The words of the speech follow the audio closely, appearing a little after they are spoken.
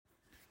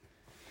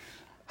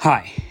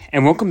Hi,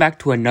 and welcome back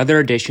to another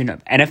edition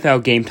of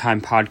NFL Game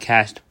Time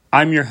Podcast.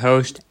 I'm your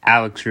host,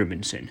 Alex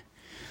Rubinson.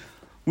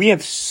 We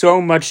have so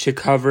much to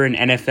cover in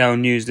NFL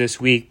news this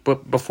week,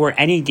 but before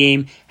any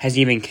game has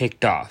even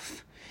kicked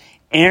off.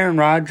 Aaron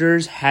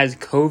Rodgers has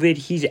COVID.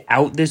 He's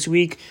out this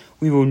week.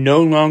 We will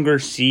no longer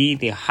see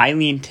the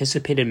highly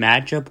anticipated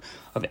matchup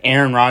of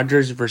Aaron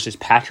Rodgers versus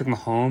Patrick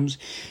Mahomes.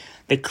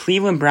 The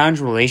Cleveland Browns'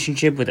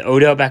 relationship with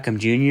Odell Beckham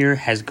Jr.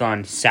 has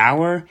gone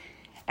sour,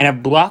 and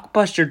a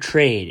blockbuster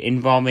trade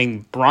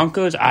involving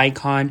Broncos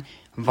icon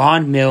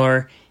Von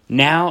Miller,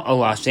 now a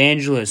Los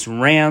Angeles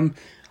Ram.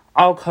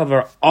 I'll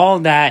cover all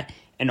that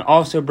and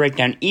also break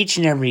down each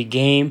and every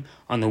game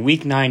on the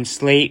Week 9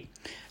 slate.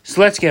 So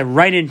let's get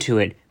right into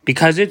it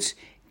because it's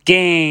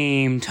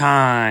game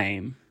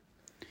time.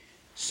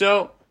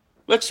 So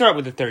let's start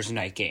with the Thursday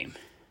night game.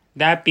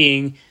 That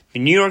being the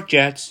New York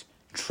Jets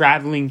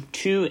traveling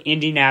to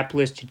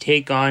Indianapolis to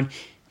take on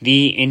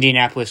the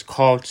Indianapolis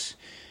Colts.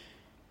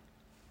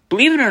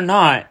 Believe it or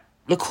not,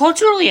 the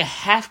Colts are only a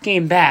half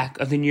game back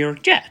of the New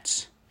York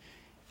Jets,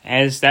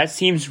 as that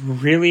seems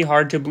really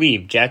hard to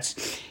believe.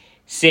 Jets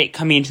sit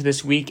coming into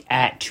this week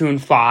at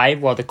 2-5,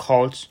 while the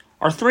Colts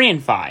are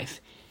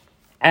 3-5.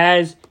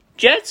 As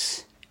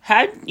Jets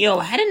had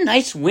a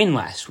nice win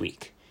last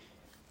week,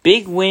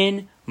 big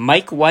win.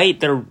 Mike White,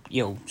 their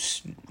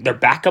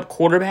backup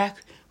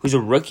quarterback, who's a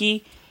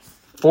rookie.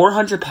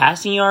 400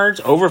 passing yards,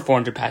 over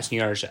 400 passing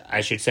yards,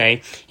 I should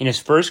say, in his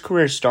first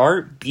career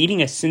start,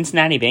 beating a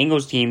Cincinnati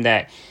Bengals team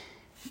that,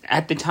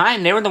 at the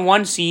time, they were the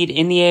 1 seed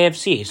in the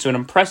AFC. So an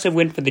impressive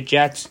win for the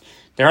Jets.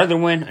 Their other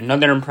win,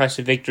 another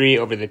impressive victory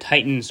over the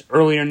Titans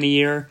earlier in the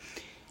year.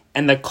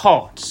 And the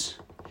Colts,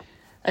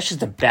 that's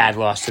just a bad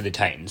loss to the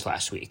Titans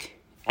last week.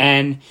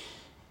 And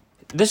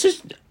this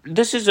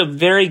is a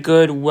very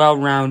good,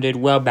 well-rounded,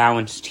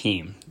 well-balanced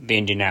team, the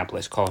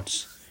Indianapolis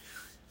Colts.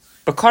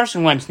 But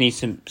Carson Wentz needs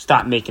to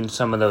stop making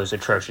some of those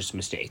atrocious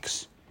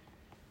mistakes.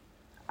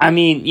 I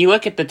mean, you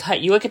look at the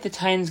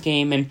Titans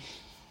game, and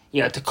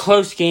it's a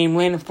close game,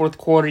 late in the fourth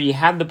quarter. You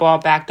have the ball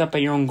backed up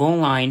at your own goal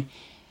line.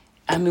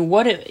 I mean,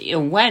 what if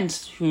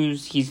Wentz,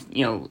 he's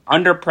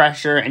under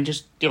pressure and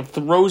just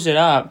throws it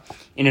up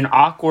in an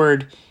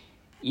awkward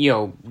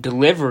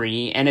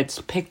delivery, and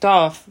it's picked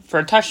off for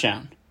a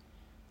touchdown.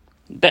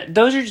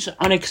 Those are just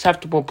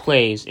unacceptable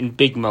plays in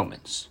big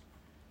moments.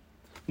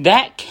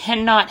 That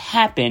cannot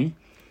happen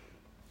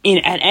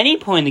at any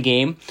point in the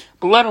game,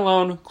 but let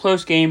alone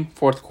close game,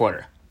 fourth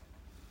quarter.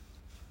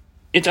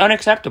 It's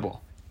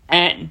unacceptable.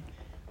 And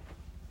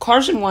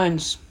Carson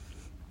Wentz,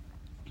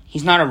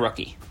 he's not a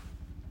rookie.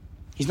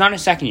 He's not a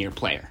second-year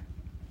player.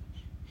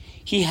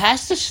 He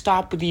has to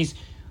stop with these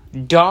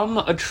dumb,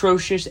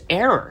 atrocious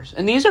errors.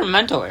 And these are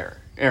mental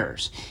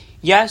errors.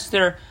 Yes,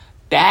 they're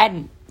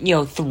bad,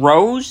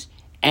 throws,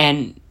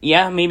 and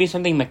maybe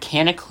something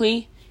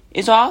mechanically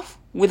is off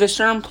with a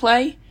certain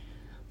play,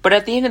 but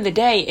at the end of the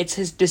day, it's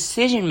his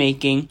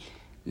decision-making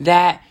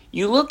that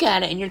you look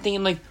at it and you're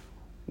thinking,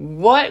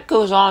 what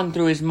goes on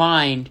through his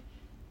mind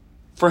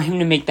for him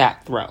to make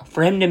that throw,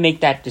 for him to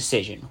make that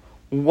decision?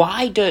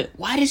 Why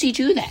does he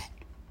do that?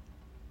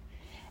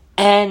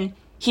 And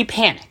he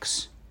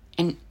panics.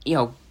 And,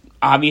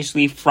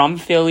 obviously from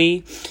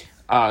Philly,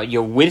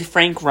 with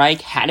Frank Reich,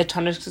 had a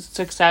ton of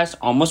success,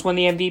 almost won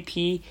the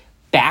MVP,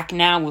 back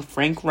now with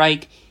Frank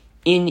Reich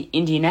in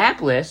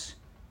Indianapolis.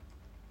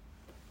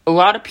 A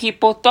lot of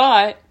people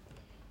thought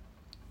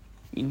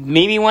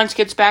maybe Wentz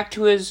gets back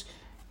to his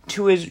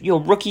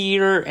rookie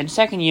year and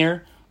second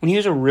year when he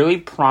was a really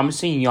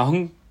promising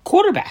young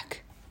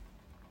quarterback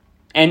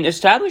and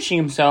establishing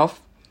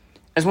himself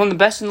as one of the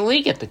best in the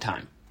league at the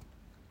time.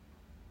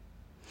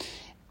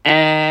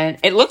 And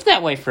it looked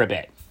that way for a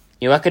bit.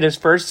 You look at his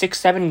first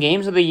 6-7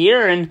 games of the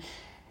year and,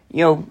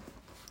 lo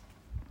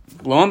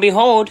and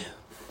behold,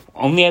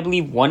 only, I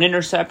believe, one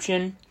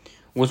interception.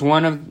 Was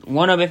one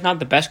of, if not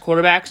the best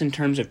quarterbacks in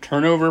terms of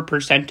turnover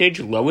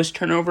percentage, lowest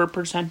turnover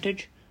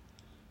percentage.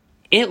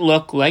 It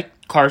looked like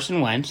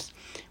Carson Wentz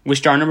was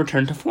starting to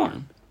return to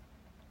form.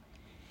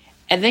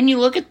 And then you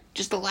look at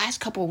just the last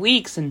couple of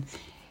weeks and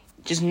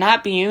just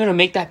not being able to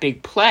make that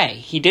big play.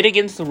 He did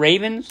against the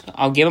Ravens.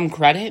 I'll give him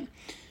credit.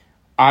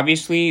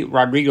 Obviously,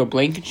 Rodrigo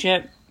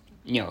Blankenship,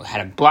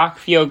 had a blocked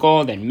field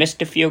goal, then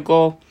missed a field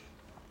goal.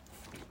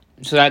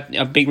 So that's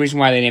a big reason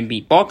why they didn't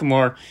beat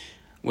Baltimore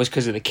was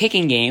because of the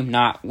kicking game,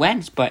 not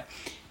Wentz. But,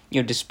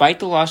 despite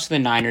the loss to the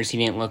Niners, he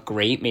didn't look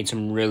great, made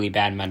some really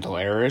bad mental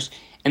errors.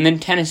 And then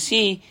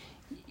Tennessee,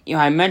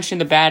 I mentioned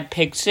the bad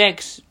pick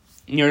six,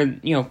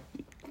 in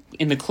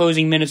the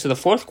closing minutes of the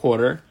fourth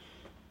quarter.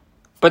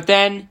 But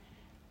then,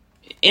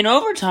 in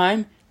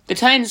overtime, the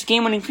Titans'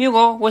 game-winning field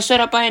goal was set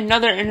up by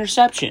another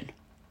interception.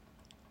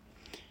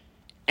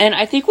 And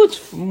I think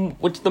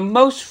what's the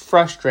most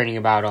frustrating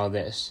about all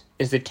this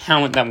is the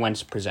talent that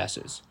Wentz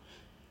possesses.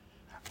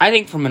 I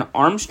think from an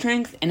arm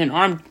strength and an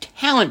arm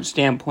talent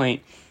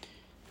standpoint,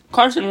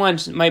 Carson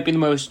Wentz might be the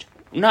most,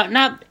 not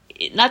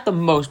the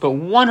most, but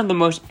one of the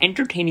most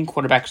entertaining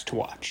quarterbacks to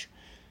watch.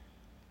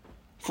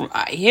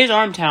 His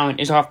arm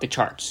talent is off the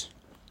charts.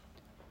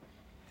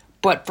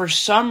 But for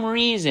some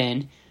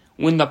reason,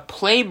 when the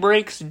play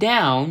breaks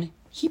down,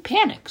 he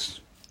panics,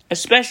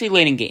 especially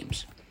late in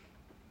games.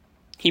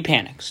 He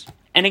panics.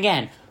 And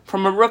again,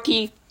 from a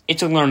rookie,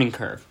 it's a learning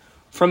curve.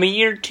 From a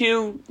year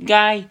two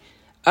guy,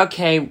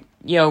 okay,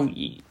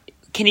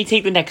 can he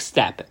take the next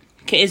step?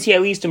 Is he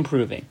at least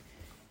improving?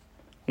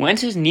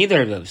 Wentz is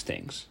neither of those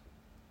things.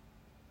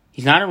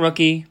 He's not a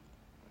rookie.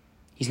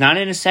 He's not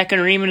in his second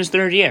or even his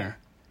third year.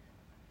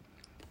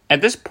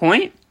 At this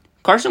point,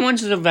 Carson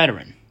Wentz is a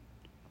veteran.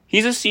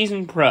 He's a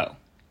seasoned pro.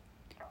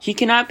 He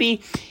cannot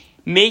be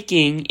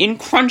making, in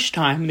crunch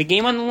time, the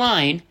game on the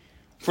line,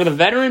 for the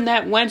veteran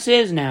that Wentz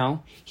is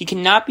now, he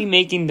cannot be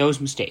making those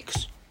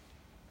mistakes.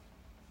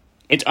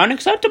 It's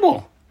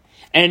unacceptable.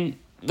 And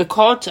the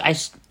Colts,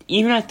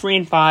 even at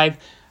 3-5,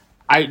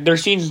 their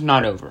season's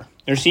not over.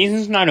 Their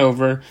season's not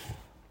over.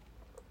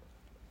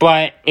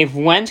 But if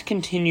Wentz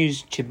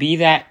continues to be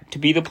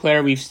the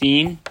player we've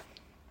seen,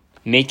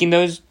 making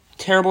those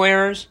terrible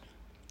errors,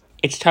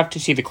 it's tough to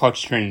see the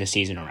Colts turning the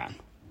season around.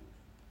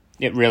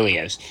 It really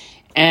is.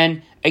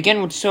 And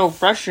again, what's so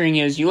frustrating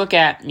is you look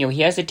at,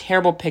 he has a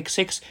terrible pick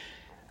six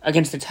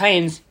against the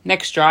Titans.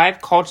 Next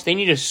drive, Colts, they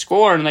need to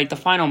score in the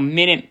final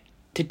minute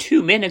to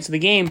 2 minutes of the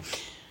game.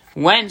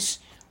 Wentz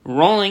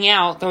rolling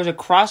out, throws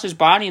across his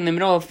body in the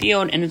middle of the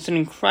field, and it's an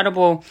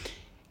incredible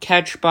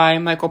catch by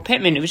Michael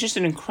Pittman. It was just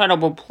an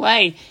incredible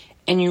play.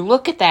 And you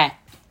look at that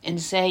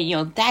and say,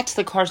 that's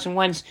the Carson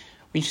Wentz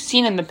we've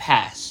seen in the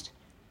past.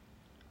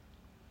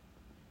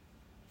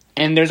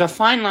 And there's a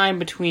fine line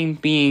between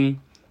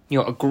being,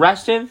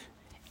 aggressive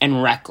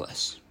and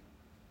reckless.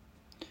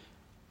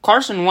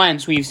 Carson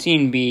Wentz, we've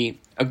seen be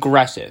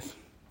aggressive.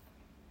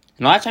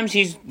 And a lot of times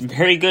he's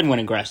very good when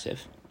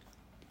aggressive.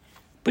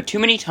 But too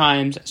many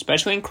times,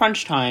 especially in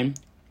crunch time,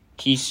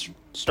 he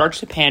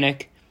starts to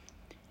panic.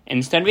 And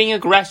instead of being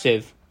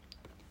aggressive,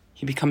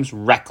 he becomes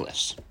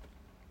reckless.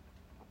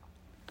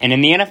 And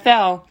in the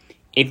NFL,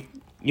 if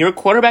your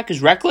quarterback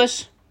is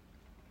reckless,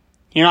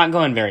 you're not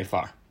going very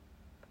far.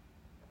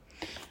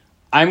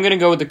 I'm going to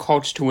go with the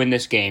Colts to win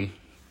this game.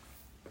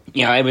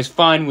 It was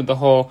fun with the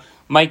whole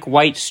Mike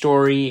White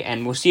story,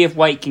 and we'll see if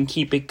White can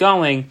keep it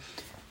going.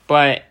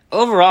 But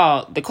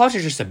overall, the Colts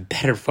are just a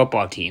better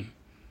football team.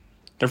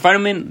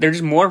 They're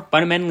just more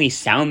fundamentally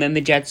sound than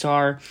the Jets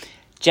are.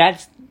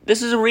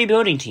 This is a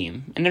rebuilding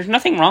team, and there's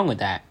nothing wrong with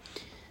that.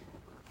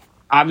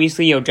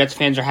 Obviously, Jets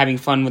fans are having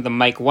fun with the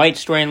Mike White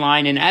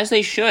storyline, and as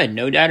they should,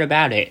 no doubt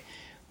about it.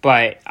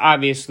 But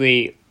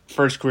obviously,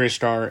 first career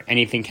star,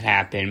 anything can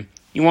happen.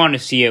 You want to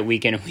see it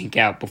week in and week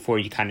out before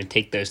you kind of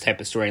take those type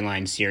of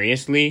storylines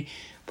seriously.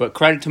 But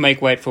credit to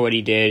Mike White for what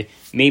he did.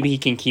 Maybe he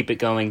can keep it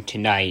going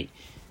tonight,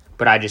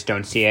 but I just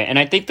don't see it. And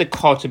I think the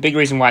Colts, a big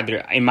reason why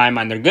in my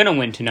mind they're going to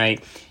win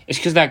tonight is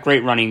because that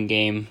great running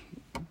game,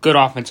 good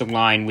offensive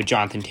line with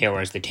Jonathan Taylor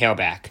as the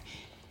tailback.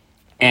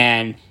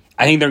 And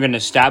I think they're going to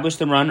establish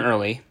the run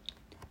early.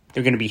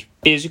 They're going to be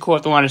physical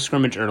at the line of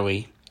scrimmage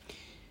early.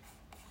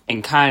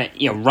 And kind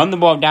of, run the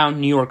ball down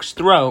New York's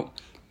throat,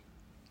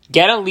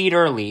 get a lead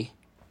early,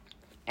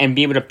 and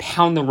be able to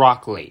pound the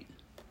rock late.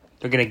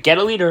 They're going to get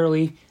a lead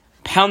early,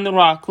 pound the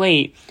rock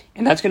late,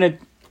 and I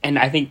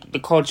think the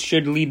Colts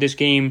should lead this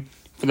game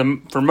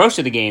for most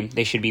of the game.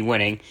 They should be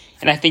winning,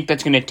 and I think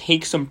that's going to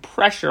take some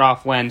pressure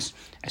off Wentz,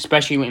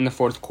 especially in the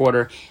fourth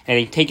quarter. And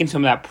I think taking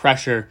some of that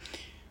pressure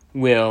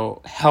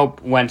will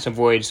help Wentz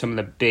avoid some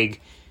of the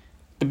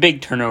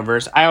big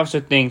turnovers. I also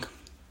think,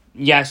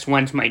 yes,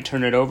 Wentz might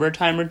turn it over a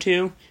time or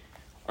two.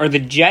 Are the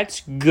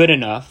Jets good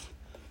enough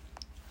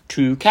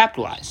to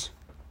capitalize?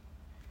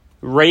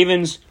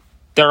 Ravens,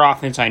 their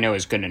offense I know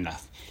is good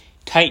enough.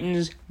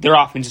 Titans, their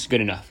offense is good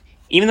enough.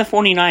 Even the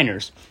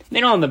 49ers, they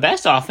don't have the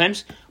best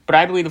offense, but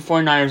I believe the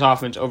 49ers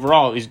offense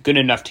overall is good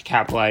enough to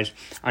capitalize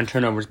on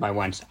turnovers by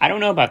Wentz. I don't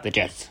know about the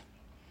Jets.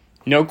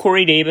 No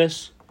Corey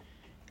Davis,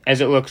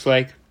 as it looks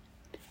like.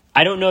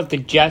 I don't know if the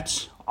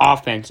Jets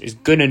offense is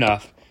good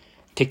enough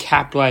to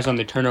capitalize on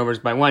the turnovers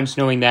by Wentz,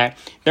 knowing that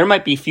there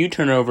might be few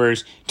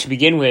turnovers to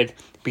begin with,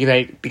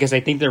 because I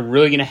think they're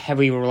really going to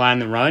heavily rely on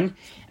the run,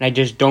 and I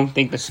just don't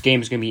think this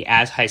game is going to be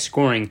as high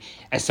scoring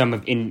as some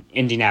of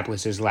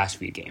Indianapolis's last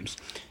few games.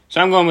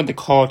 So I'm going with the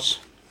Colts.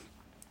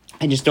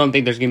 I just don't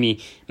think there's going to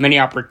be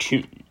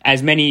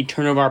as many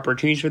turnover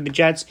opportunities for the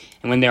Jets,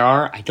 and when there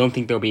are, I don't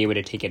think they'll be able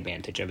to take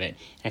advantage of it.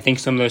 And I think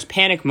some of those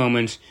panic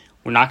moments,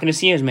 we're not going to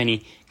see as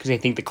many, because I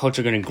think the Colts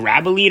are going to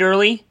grab a lead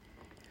early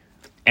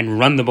and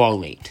run the ball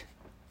late.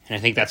 And I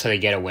think that's how they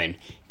get a win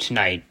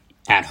tonight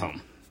at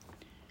home.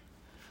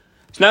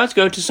 So now let's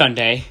go to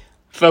Sunday,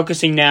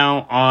 focusing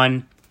now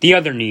on the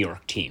other New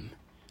York team,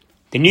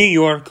 the New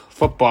York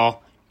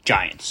Football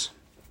Giants.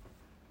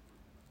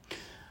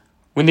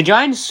 When the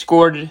Giants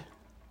scored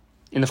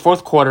in the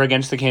fourth quarter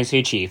against the Kansas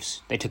City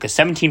Chiefs, they took a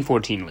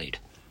 17-14 lead.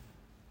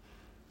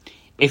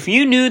 If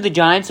you knew the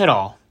Giants at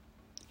all,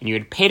 and you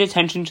had paid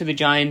attention to the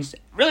Giants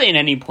really at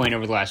any point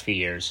over the last few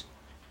years,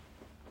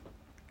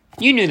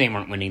 you knew they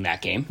weren't winning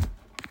that game.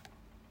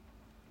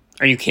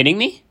 Are you kidding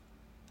me?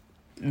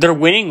 They're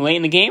winning late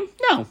in the game?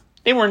 No,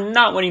 they were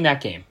not winning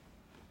that game.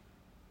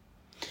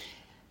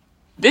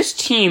 This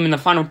team in the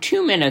final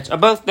 2 minutes of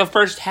both the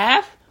first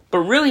half, but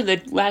really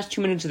the last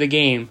 2 minutes of the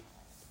game,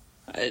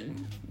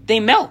 they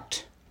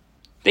melt.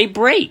 They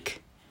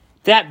break.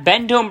 That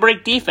bend don't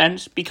break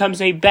defense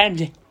becomes a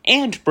bend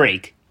and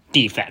break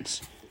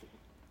defense.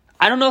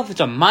 I don't know if it's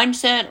a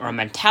mindset or a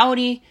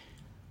mentality,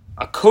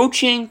 a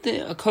coaching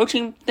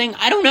thing.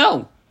 I don't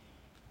know.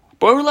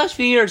 But over the last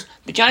few years,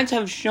 the Giants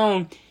have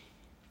shown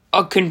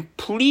a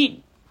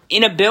complete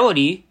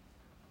inability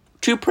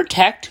to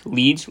protect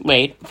leads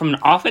late from an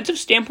offensive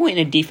standpoint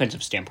and a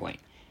defensive standpoint.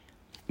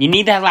 You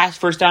need that last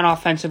first down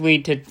offensively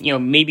to,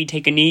 maybe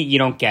take a knee. You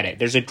don't get it.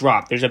 There's a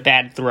drop. There's a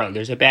bad throw.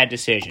 There's a bad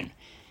decision.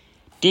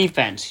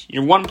 Defense,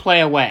 you're one play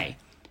away.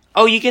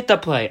 Oh, you get the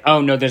play.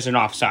 Oh, no, there's an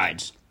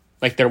offsides,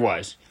 like there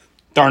was.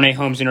 Darnay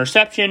Holmes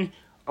interception,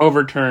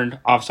 overturned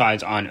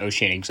offsides on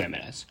Oshane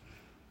Ximines.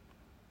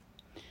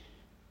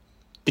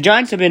 The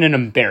Giants have been an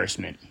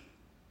embarrassment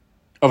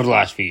over the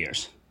last few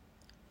years.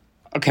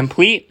 A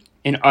complete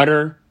and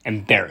utter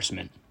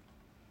embarrassment.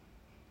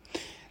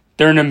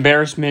 They're an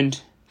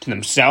embarrassment to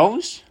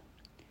themselves.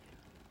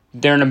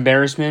 They're an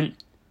embarrassment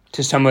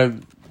to some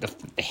of the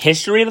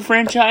history of the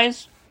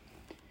franchise.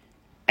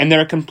 And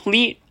they're a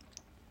complete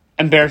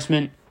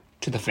embarrassment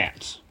to the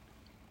fans.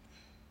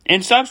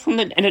 And it starts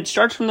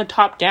from the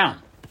top down.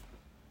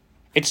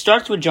 It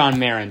starts with John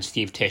Mara and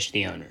Steve Tisch,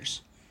 the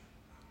owners.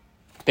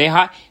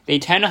 They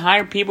tend to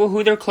hire people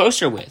who they're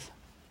closer with.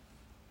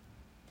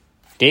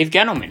 Dave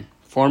Gettleman,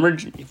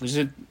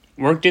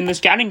 worked in the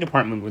scouting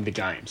department with the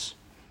Giants.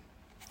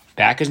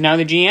 Back is now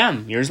the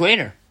GM, years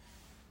later.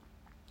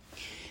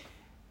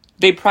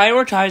 They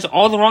prioritize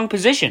all the wrong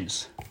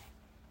positions.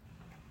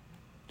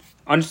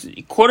 On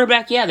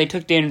quarterback, they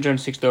took Daniel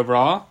Jones 6th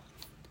overall,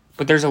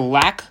 but there's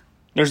lack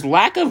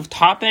of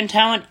top-end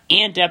talent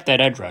and depth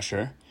at edge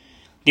rusher.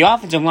 The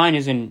offensive line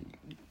is in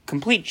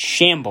complete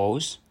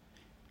shambles.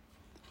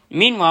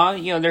 Meanwhile,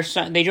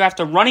 they draft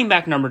a running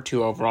back number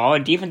 2 overall, a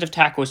defensive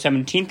tackle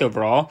 17th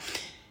overall.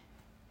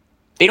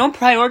 They don't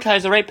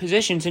prioritize the right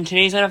positions in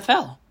today's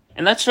NFL.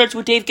 And that starts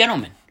with Dave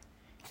Gettleman.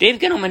 Dave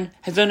Gettleman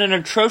has done an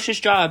atrocious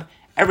job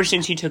ever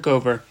since he took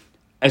over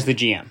as the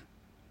GM.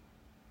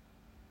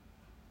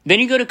 Then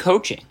you go to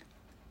coaching.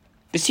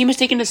 This team has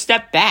taken a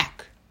step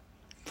back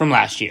from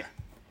last year.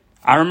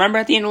 I remember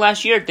at the end of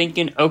last year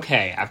thinking,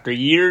 okay, after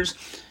years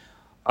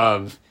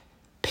of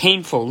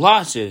painful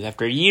losses,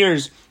 after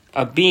years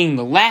of being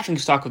the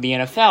laughingstock of the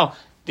NFL,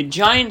 the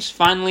Giants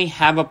finally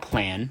have a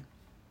plan,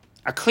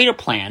 a clear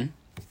plan,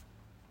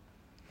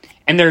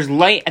 and there's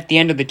light at the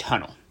end of the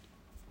tunnel.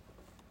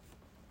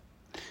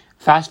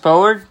 Fast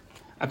forward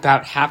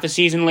about half a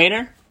season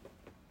later,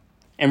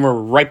 and we're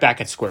right back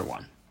at square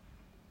one.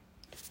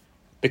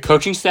 The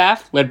coaching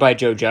staff, led by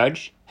Joe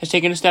Judge, has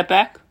taken a step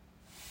back.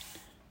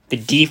 The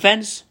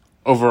defense,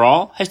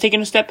 overall, has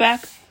taken a step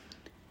back.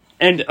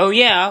 And,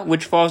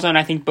 which falls on,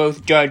 I think,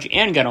 both Judge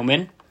and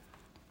Gettleman,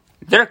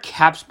 their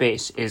cap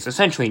space is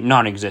essentially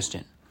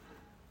non-existent.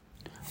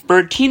 For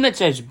a team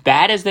that's as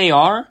bad as they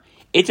are,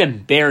 it's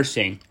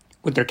embarrassing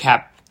what their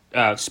cap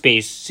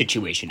space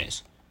situation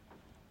is.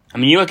 I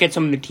mean, you look at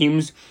some of the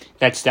teams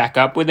that stack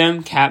up with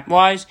them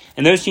cap-wise,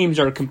 and those teams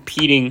are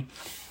competing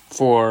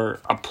for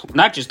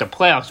not just the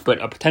playoffs,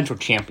 but a potential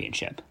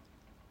championship.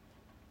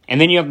 And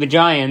then you have the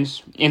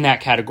Giants in that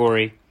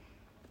category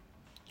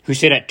who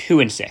sit at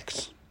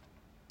 2-6.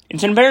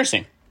 It's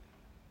embarrassing.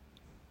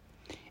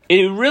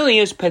 It really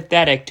is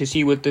pathetic to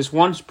see what this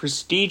once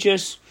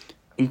prestigious,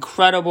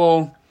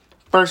 incredible,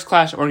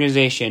 first-class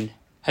organization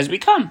has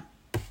become.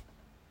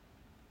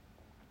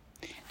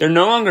 They're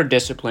no longer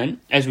disciplined,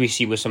 as we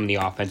see with some of the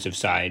offensive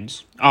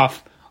sides,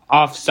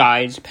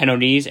 offsides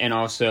penalties, and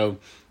also,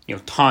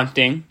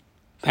 taunting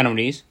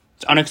penalties.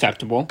 It's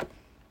unacceptable.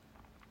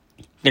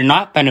 They're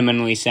not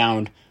fundamentally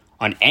sound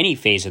on any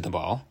phase of the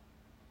ball.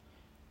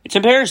 It's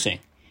embarrassing.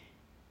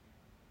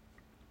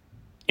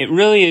 It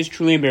really is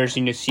truly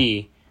embarrassing to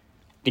see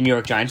the New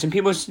York Giants, and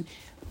people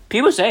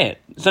say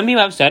it. Some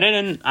people have said it,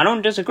 and I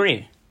don't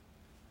disagree.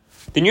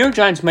 The New York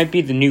Giants might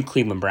be the new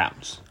Cleveland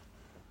Browns.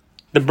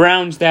 The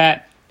Browns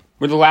that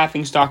were the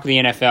laughingstock of the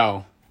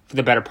NFL for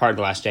the better part of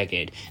the last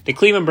decade. The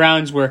Cleveland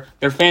Browns, where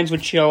their fans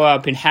would show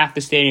up and half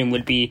the stadium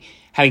would be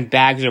having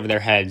bags over their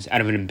heads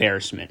out of an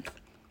embarrassment.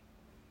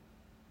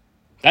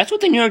 That's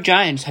what the New York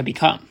Giants have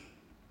become.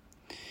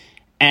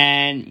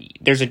 And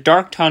there's a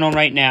dark tunnel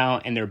right now,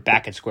 and they're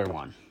back at square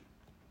one.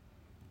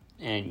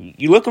 And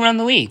you look around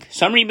the league.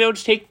 Some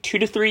rebuilds take 2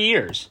 to 3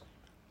 years.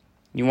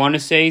 You want to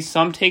say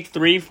some take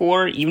 3,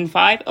 4, even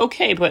 5?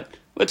 Okay, but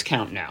let's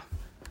count now.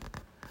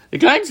 The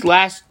Giants'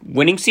 last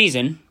winning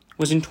season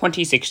was in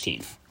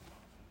 2016.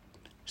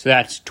 So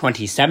that's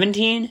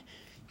 2017,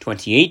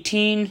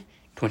 2018,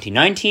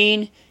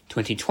 2019,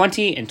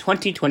 2020, and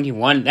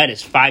 2021. That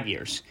is 5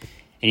 years.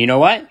 And you know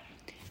what?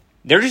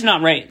 They're just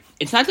not ready.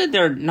 It's not that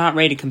they're not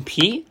ready to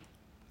compete.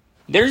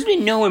 There's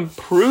been no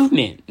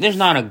improvement. There's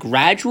not a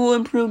gradual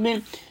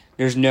improvement.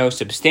 There's no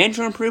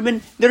substantial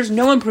improvement. There's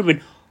no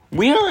improvement.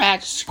 We are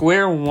at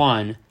square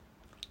one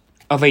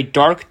of a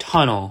dark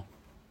tunnel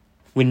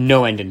with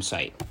no end in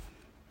sight.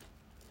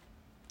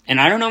 And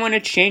I don't know when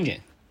it's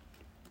changing.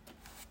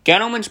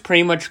 Gettleman's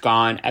pretty much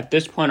gone. At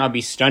this point, I'll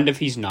be stunned if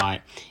he's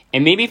not.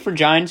 And maybe for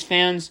Giants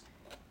fans,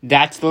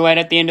 that's the light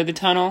at the end of the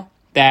tunnel,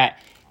 that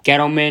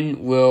Gettleman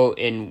will,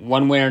 in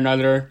one way or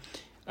another,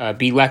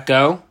 be let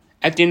go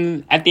at the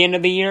end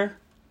of the year.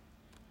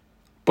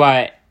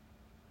 But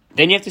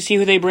then you have to see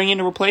who they bring in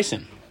to replace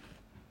him.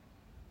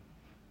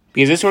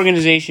 Because this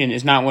organization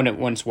is not what it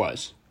once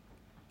was.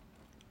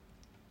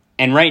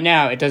 And right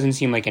now, it doesn't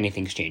seem like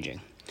anything's changing.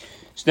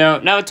 So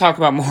now let's talk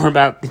about more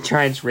about the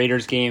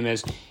Giants-Raiders game.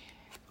 As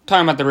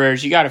talking about the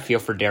Raiders, you got to feel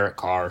for Derek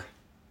Carr.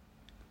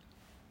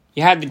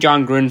 You had the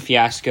John Gruden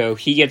fiasco.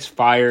 He gets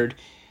fired.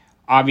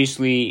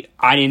 Obviously,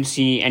 I didn't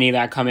see any of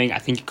that coming. I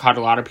think it caught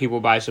a lot of people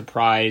by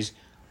surprise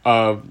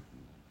of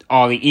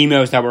all the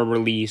emails that were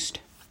released.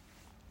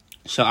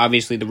 So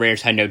obviously, the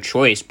Raiders had no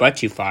choice but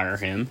to fire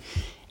him,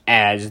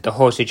 as the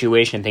whole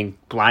situation, I think,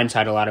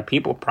 blindsided a lot of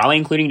people, probably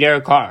including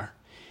Derek Carr.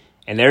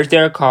 And there's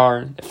Derek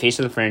Carr, the face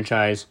of the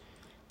franchise,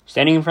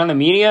 standing in front of the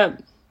media,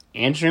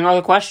 answering all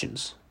the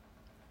questions.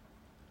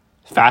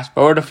 Fast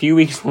forward a few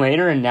weeks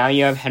later, and now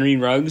you have Henry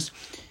Ruggs,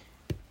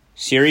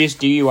 serious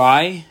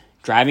DUI,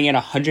 driving at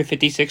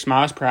 156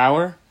 miles per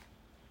hour.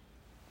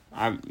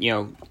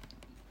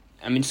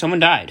 Someone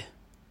died.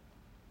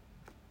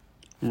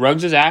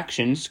 Ruggs'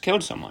 actions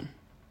killed someone.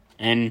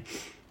 And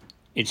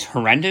it's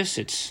horrendous,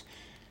 it's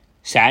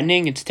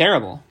saddening, it's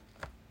terrible.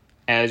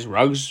 As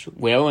Ruggs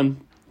will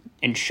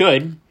and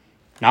should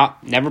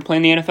never play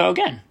in the NFL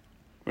again.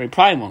 Or he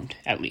probably won't,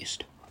 at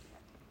least.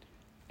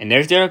 And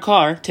there's Derek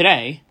Carr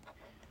today,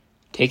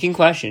 taking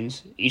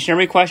questions, each and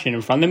every question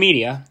in front of the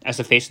media as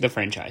the face of the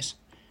franchise.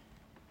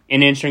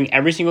 And answering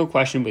every single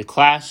question with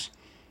class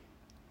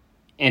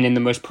and in the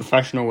most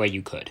professional way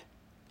you could.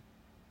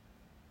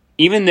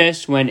 Even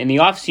this, when in the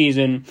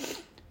offseason,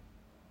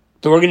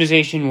 the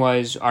organization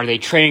was, are they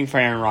trading for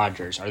Aaron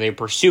Rodgers? Are they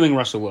pursuing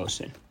Russell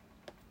Wilson?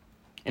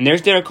 And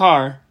there's Derek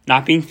Carr,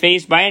 not being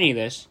fazed by any of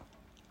this,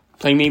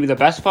 playing maybe the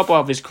best football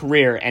of his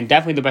career, and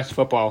definitely the best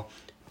football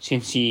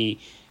since he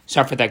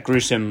suffered that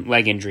gruesome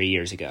leg injury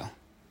years ago.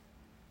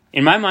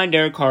 In my mind,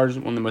 Derek Carr is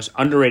one of the most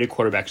underrated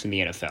quarterbacks in the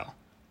NFL.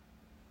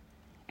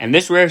 And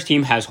this Raiders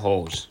team has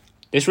holes.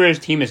 This Raiders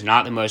team is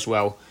not the most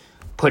well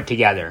put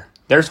together.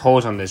 There's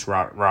holes on this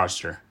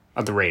roster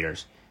of the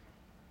Raiders.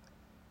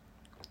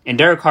 And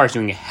Derek Carr is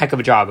doing a heck of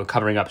a job of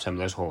covering up some of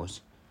those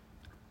holes.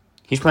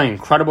 He's playing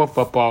incredible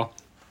football.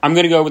 I'm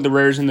going to go with the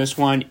Raiders in this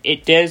one.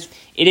 It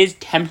is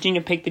tempting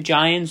to pick the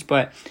Giants,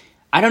 but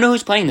I don't know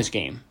who's playing this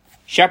game.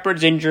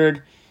 Shepard's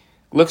injured.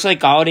 Looks like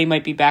Galladay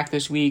might be back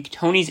this week.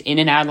 Tony's in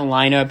and out of the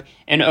lineup.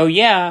 And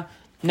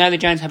now the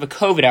Giants have a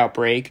COVID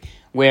outbreak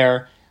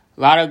where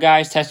a lot of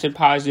guys tested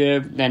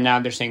positive. Then now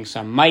they're saying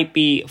some might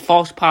be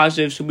false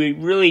positive. So we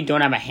really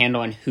don't have a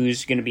handle on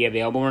who's going to be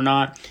available or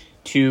not.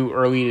 Too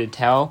early to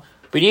tell.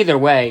 But either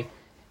way,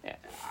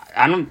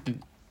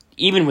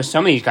 even with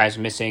some of these guys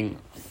missing,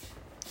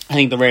 I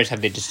think the Raiders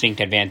have the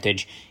distinct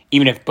advantage.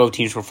 Even if both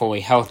teams were fully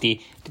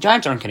healthy, the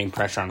Giants aren't getting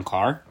pressure on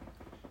Carr.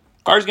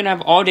 Carr's going to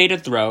have all day to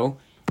throw.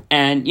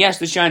 And yes,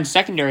 the Giants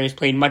secondary has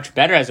played much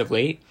better as of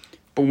late.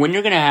 But when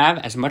you're going to have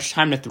as much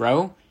time to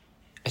throw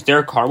as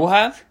Derek Carr will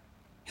have,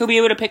 he'll be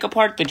able to pick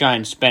apart the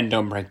Giants' bend,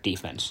 don't break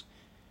defense.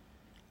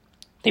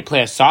 They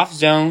play a soft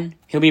zone.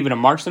 He'll be able to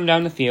march them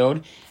down the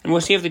field. And we'll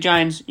see if the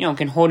Giants,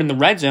 can hold in the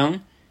red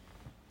zone.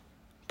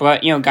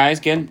 But, guys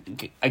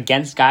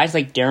against guys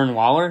like Darren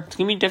Waller, it's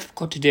going to be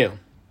difficult to do.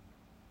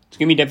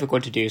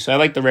 So I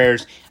like the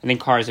Raiders. I think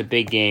Carr is a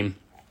big game.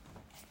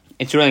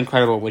 It's really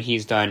incredible what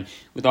he's done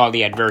with all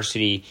the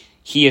adversity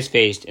he has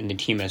faced and the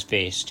team has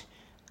faced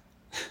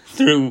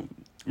through,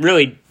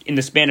 really, in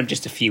the span of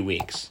just a few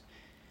weeks.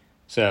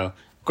 So,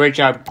 great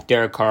job,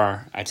 Derek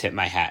Carr. I tip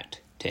my hat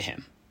to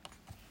him.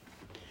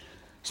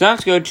 So now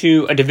let's go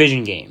to a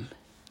division game.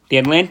 The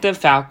Atlanta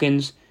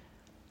Falcons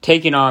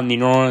taking on the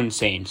New Orleans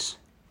Saints.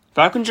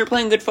 Falcons are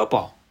playing good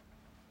football.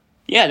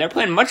 Yeah, they're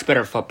playing much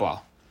better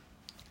football.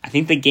 I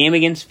think the game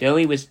against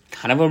Philly was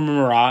kind of a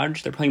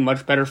mirage. They're playing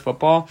much better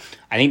football.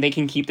 I think they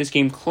can keep this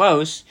game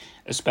close,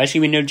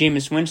 especially with no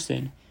Jameis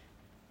Winston.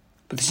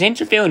 But the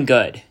Saints are feeling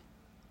good.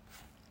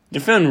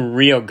 They're feeling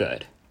real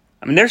good.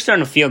 They're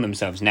starting to feel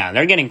themselves now.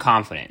 They're getting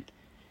confident.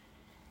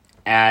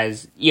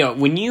 As,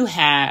 when you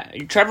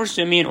have Trevor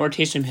Siemian or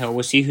Taysom Hill,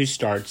 we'll see who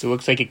starts. It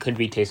looks like it could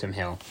be Taysom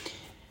Hill.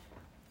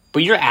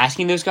 But you're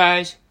asking those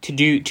guys to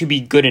be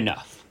good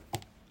enough.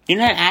 You're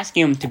not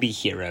asking them to be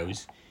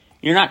heroes.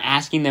 You're not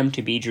asking them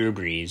to be Drew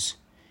Brees.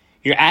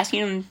 You're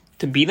asking them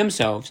to be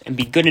themselves and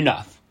be good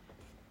enough.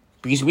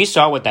 Because we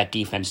saw what that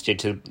defense did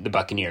to the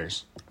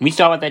Buccaneers. We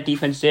saw what that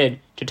defense did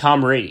to Tom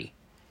Brady.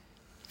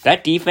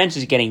 That defense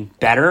is getting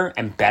better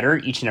and better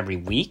each and every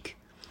week.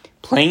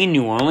 Playing in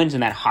New Orleans in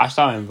that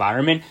hostile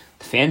environment,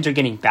 the fans are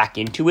getting back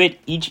into it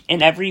each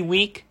and every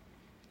week.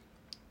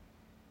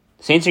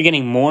 The Saints are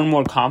getting more and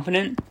more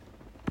confident.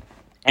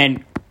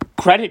 And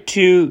credit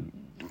to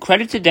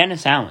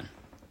Dennis Allen,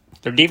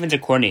 their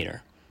defensive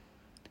coordinator.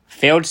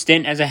 Failed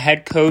stint as a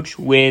head coach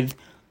with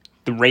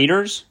the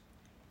Raiders.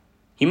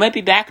 He might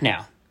be back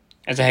now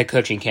as a head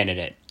coaching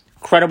candidate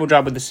incredible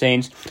job with the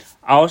Saints.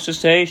 I'll also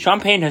say Sean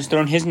Payton has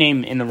thrown his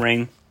name in the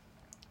ring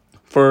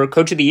for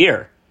Coach of the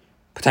Year,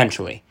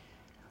 potentially.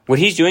 What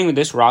he's doing with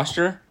this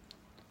roster,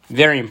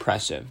 very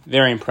impressive.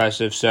 Very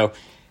impressive. So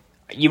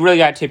you really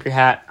got to tip your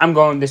hat. I'm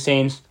going with the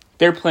Saints.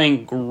 They're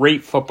playing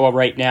great football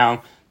right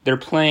now. They're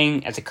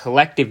playing as a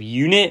collective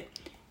unit.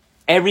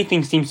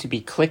 Everything seems to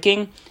be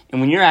clicking. And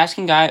when you're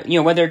asking guys,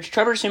 whether it's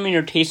Trevor Siemian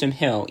or Taysom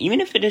Hill,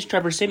 even if it is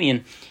Trevor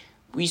Siemian,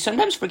 we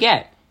sometimes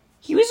forget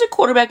he was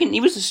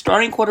a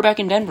starting quarterback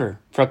in Denver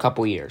for a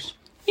couple years.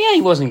 Yeah,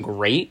 he wasn't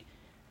great.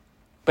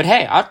 But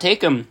hey, I'll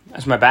take him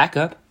as my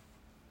backup.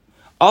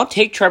 I'll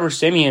take Trevor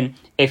Siemian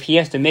if he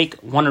has to make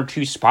 1 or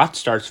 2 spot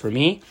starts for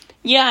me.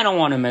 Yeah, I don't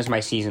want him as my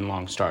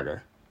season-long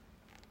starter.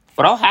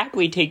 But I'll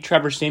happily take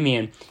Trevor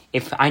Siemian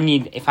if I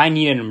need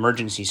an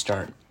emergency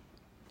start.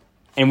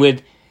 And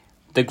with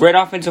the great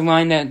offensive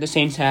line that the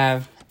Saints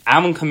have,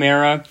 Alvin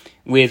Kamara,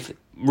 with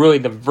really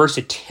the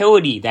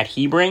versatility that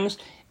he brings,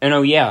 and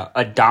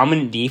a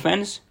dominant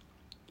defense,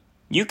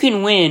 you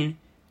can win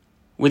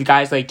with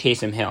guys like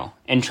Taysom Hill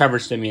and Trevor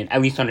Siemian,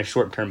 at least on a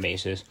short-term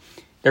basis.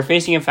 They're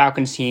facing a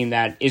Falcons team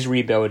that is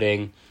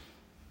rebuilding,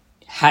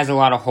 has a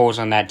lot of holes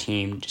on that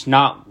team, just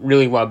not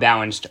really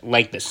well-balanced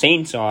like the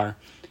Saints are.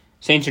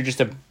 Saints are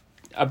just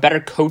a better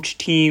coach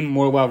team,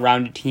 more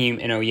well-rounded team,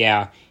 and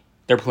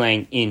they're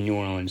playing in New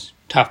Orleans.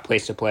 Tough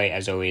place to play,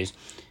 as always.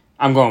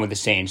 I'm going with the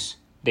Saints.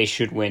 They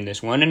should win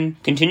this one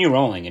and continue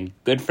rolling, and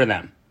good for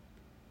them.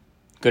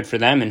 Good for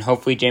them, and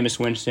hopefully Jameis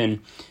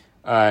Winston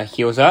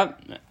heals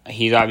up.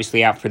 He's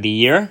obviously out for the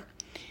year,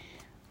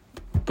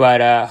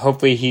 but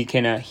hopefully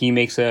he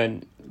makes a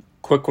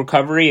quick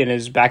recovery and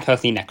is back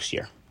healthy next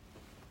year.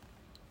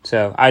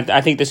 So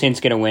I think the Saints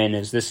going to win,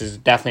 as this is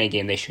definitely a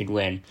game they should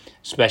win,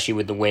 especially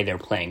with the way they're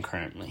playing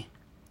currently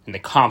and the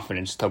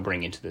confidence they'll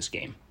bring into this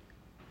game.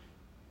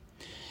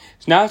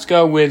 So now let's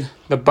go with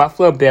the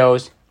Buffalo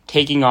Bills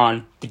taking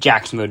on the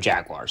Jacksonville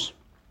Jaguars.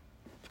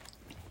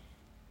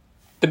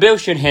 The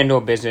Bills should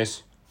handle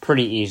business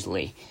pretty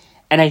easily.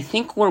 And I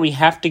think where we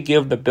have to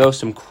give the Bills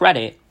some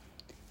credit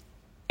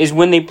is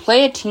when they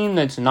play a team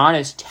that's not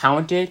as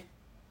talented,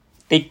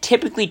 they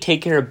typically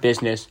take care of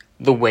business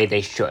the way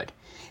they should.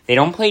 They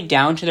don't play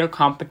down to their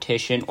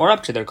competition or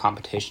up to their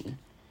competition.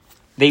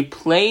 They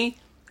play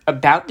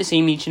about the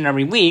same each and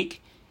every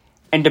week,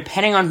 and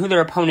depending on who their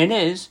opponent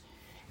is,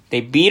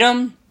 they beat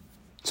them,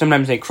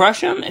 sometimes they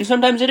crush them, and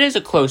sometimes it is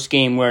a close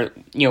game where,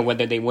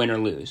 whether they win or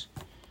lose.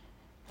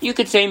 You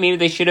could say maybe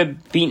they should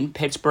have beaten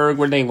Pittsburgh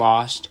where they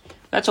lost.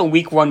 That's a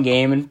week 1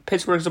 game, and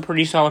Pittsburgh's a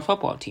pretty solid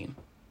football team.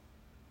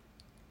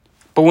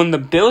 But when the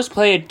Bills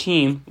play a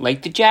team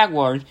like the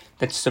Jaguars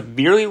that's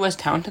severely less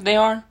talented they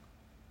are,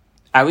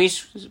 at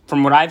least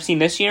from what I've seen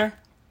this year,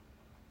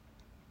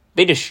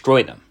 they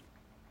destroy them.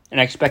 And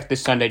I expect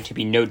this Sunday to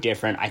be no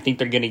different. I think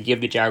they're going to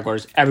give the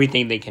Jaguars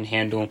everything they can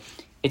handle.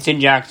 It's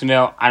in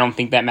Jacksonville. I don't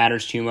think that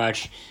matters too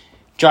much.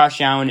 Josh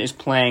Allen is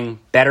playing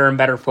better and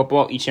better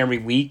football each and every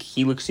week.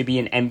 He looks to be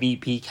in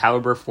MVP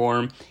caliber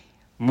form.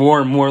 More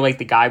and more like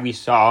the guy we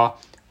saw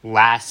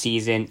last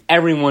season.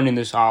 Everyone in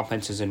this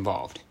offense is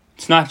involved.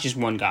 It's not just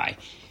one guy.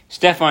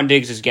 Stephon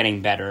Diggs is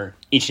getting better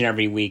each and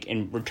every week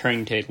and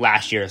returning to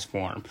last year's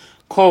form.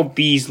 Cole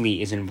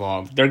Beasley is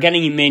involved. They're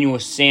getting Emmanuel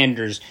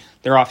Sanders,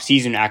 their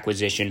off-season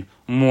acquisition,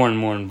 more and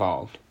more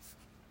involved.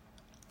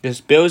 This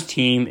Bills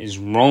team is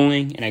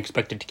rolling, and I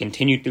expect it to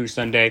continue through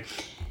Sunday.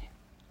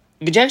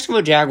 The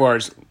Jacksonville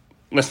Jaguars,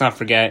 let's not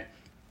forget,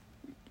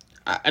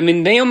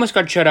 they almost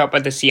got shut out by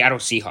the Seattle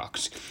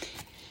Seahawks.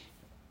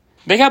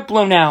 They got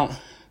blown out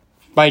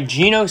by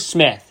Geno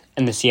Smith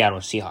and the Seattle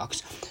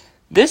Seahawks.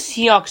 This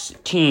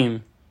Seahawks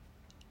team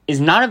is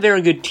not a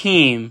very good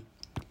team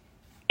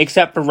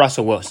except for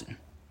Russell Wilson.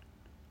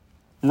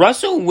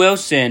 Russell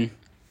Wilson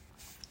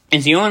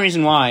is the only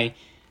reason why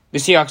the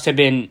Seahawks have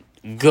been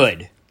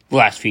good the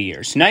last few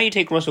years. So now you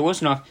take Russell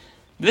Wilson off.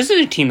 This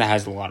is a team that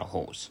has a lot of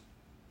holes.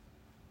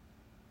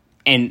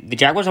 And the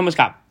Jaguars almost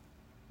got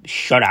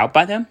shut out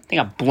by them. They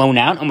got blown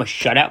out, almost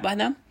shut out by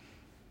them.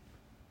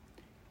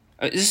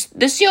 This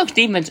Seahawks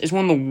defense is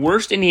one of the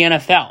worst in the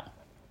NFL.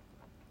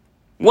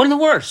 One of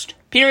the worst,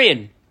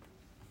 period.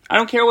 I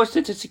don't care what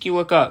statistic you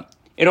look up.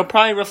 It'll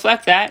probably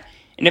reflect that.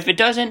 And if it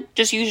doesn't,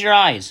 just use your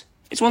eyes.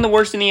 It's one of the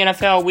worst in the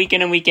NFL week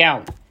in and week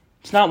out.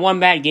 It's not one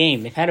bad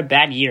game. They've had a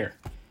bad year.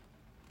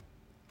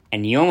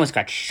 And you almost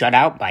got shut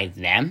out by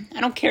them?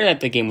 I don't care that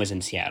the game was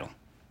in Seattle.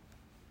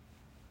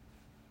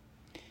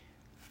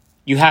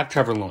 You have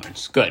Trevor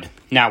Lawrence. Good.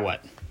 Now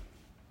what?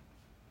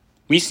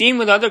 We've seen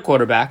with other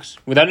quarterbacks,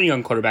 with other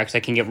young quarterbacks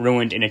that can get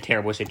ruined in a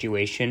terrible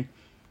situation.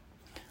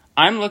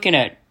 I'm looking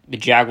at the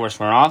Jaguars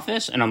front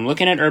office, and I'm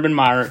looking at Urban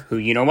Meyer, who,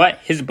 you know what?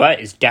 His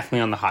butt is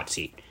definitely on the hot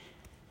seat.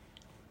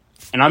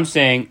 And I'm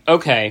saying,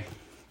 okay,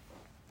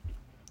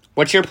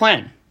 what's your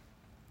plan?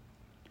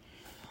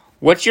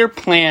 What's your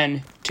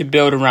plan to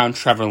build around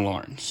Trevor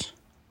Lawrence?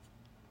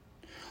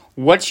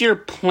 What's your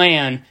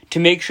plan to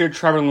make sure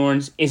Trevor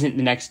Lawrence isn't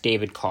the next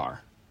David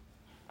Carr?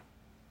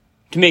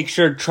 To make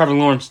sure Trevor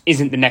Lawrence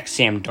isn't the next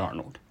Sam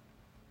Darnold?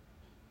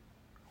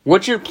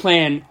 What's your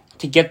plan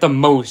to get the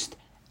most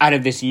out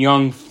of this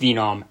young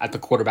phenom at the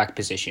quarterback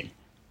position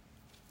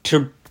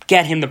to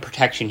get him the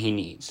protection he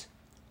needs,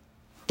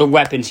 the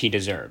weapons he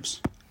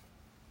deserves.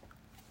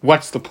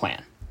 What's the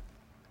plan?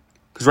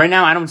 Because right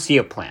now I don't see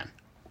a plan.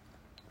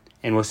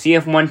 And we'll see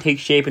if one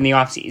takes shape in the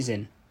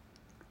offseason.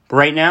 But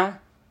right now,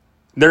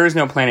 there is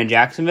no plan in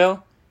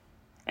Jacksonville.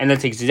 And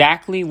that's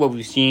exactly what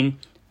we've seen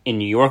in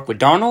New York with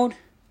Darnold,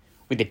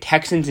 with the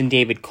Texans and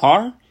David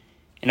Carr,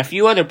 and a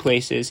few other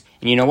places.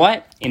 And you know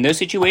what? In those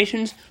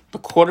situations, the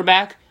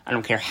quarterback, I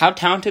don't care how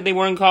talented they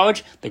were in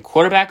college, the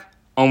quarterback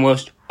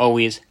almost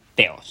always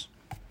fails.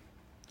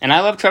 And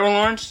I love Trevor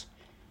Lawrence,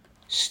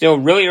 still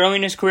really early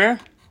in his career.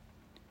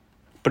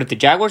 But if the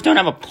Jaguars don't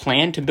have a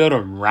plan to build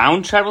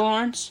around Trevor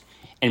Lawrence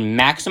and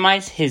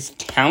maximize his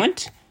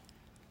talent,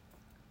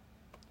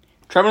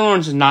 Trevor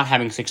Lawrence is not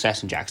having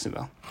success in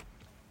Jacksonville.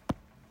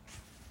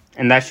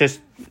 And that's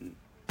just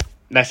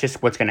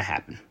what's going to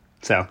happen.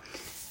 So,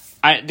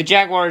 the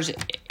Jaguars,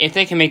 if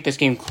they can make this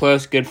game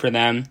close, good for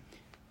them.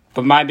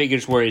 But my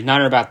biggest worry is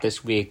not about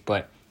this week,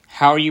 but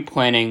how are you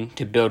planning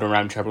to build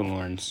around Trevor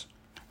Lawrence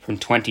from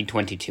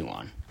 2022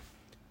 on?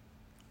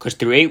 Because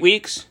through 8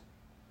 weeks,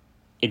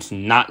 it's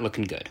not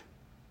looking good.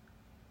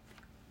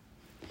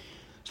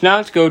 So now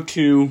let's go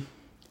to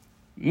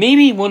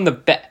maybe one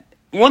of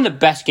the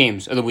best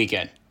games of the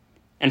weekend.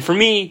 And for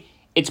me,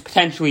 it's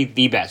potentially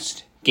the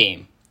best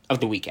game of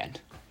the weekend.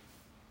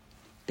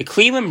 The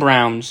Cleveland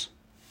Browns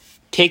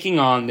taking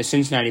on the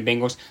Cincinnati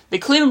Bengals. The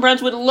Cleveland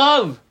Browns would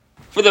love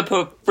for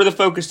the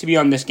focus to be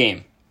on this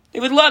game. They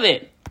would love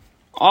it.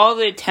 All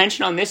the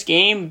attention on this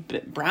game,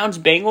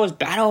 Browns-Bengals,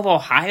 Battle of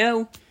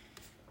Ohio,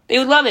 they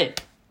would love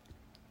it.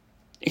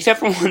 Except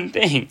for one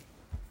thing.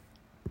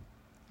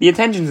 The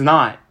attention's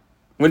not.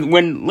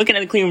 When looking at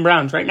the Cleveland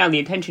Browns, right now the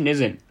attention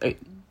isn't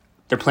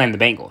they're playing the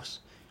Bengals.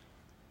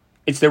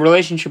 It's the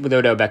relationship with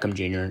Odell Beckham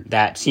Jr.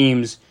 that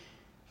seems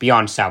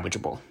beyond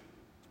salvageable.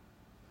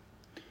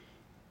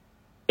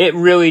 It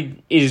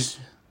really is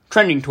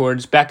trending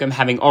towards Beckham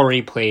having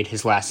already played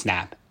his last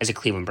snap as a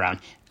Cleveland Brown.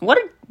 What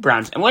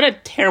a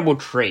terrible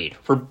trade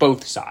for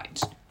both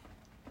sides.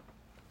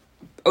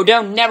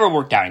 Odell never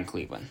worked out in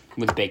Cleveland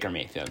with Baker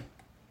Mayfield.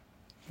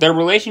 Their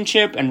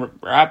relationship and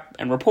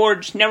rapport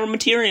just never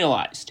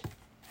materialized.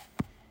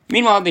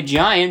 Meanwhile, the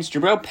Giants,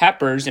 Jabril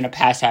Peppers in a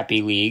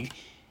pass-happy league,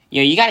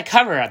 you got to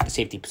cover at the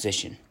safety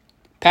position.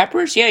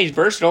 Peppers, he's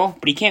versatile,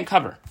 but he can't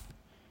cover.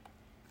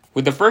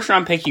 With the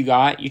first-round pick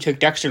you took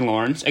Dexter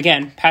Lawrence.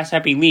 Again,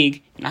 pass-happy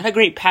league, not a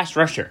great pass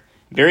rusher.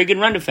 Very good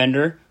run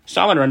defender,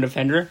 solid run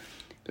defender.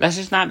 But that's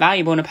just not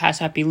valuable in a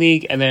pass-happy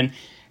league. And then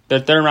the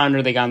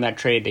third-rounder they got in that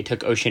trade, they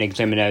took Ocean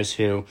Jimenez,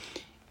 who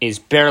is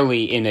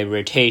barely in a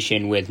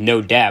rotation with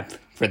no depth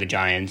for the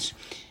Giants.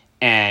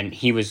 And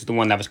he was the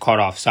one that was caught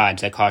off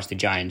sides that cost the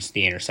Giants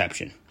the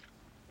interception.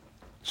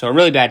 So a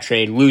really bad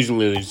trade,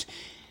 lose-lose.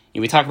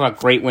 We talk about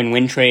great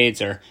win-win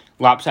trades or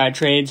lopsided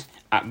trades.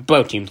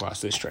 Both teams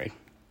lost this trade.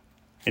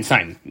 It's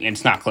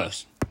not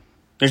close.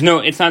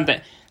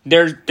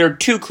 There are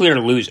two clear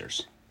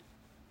losers.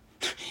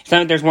 It's not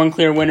like there's one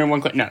clear winner,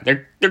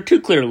 they're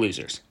two clear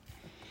losers.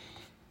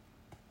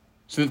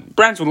 So the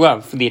Browns would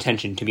love for the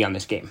attention to be on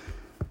this game.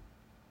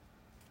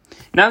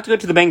 Now let's go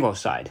to the Bengals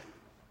side.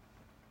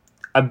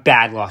 A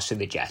bad loss to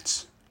the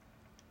Jets.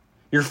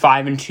 You're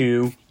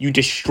 5-2. You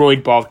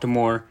destroyed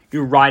Baltimore.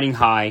 You're riding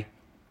high.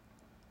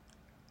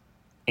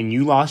 And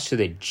you lost to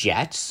the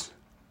Jets?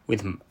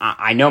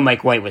 I know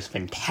Mike White was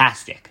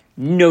fantastic.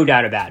 No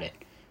doubt about it.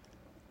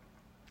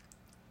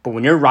 But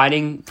when you're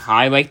riding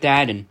high like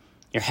that and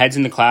your head's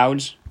in the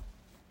clouds,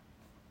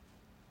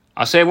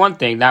 I'll say one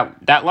thing.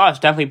 That loss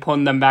definitely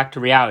pulled them back to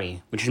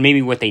reality, which is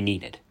maybe what they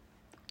needed.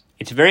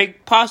 It's very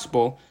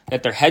possible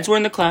that their heads were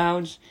in the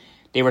clouds.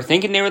 They were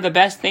thinking they were the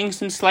best thing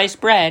since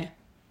sliced bread.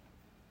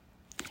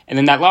 And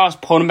then that loss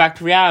pulled them back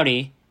to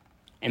reality.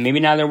 And maybe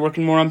now they're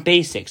working more on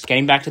basics,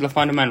 getting back to the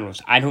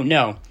fundamentals. I don't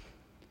know.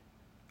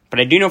 But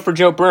I do know for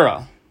Joe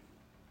Burrow,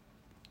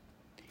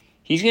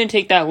 he's going to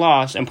take that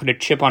loss and put a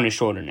chip on his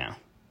shoulder now.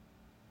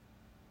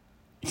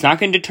 It's not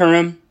going to deter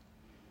him.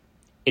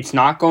 It's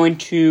not going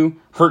to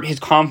hurt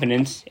his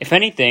confidence. If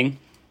anything,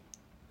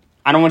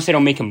 I don't want to say it'll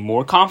make him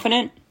more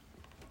confident,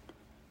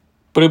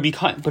 but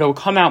it'll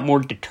come out more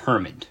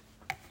determined.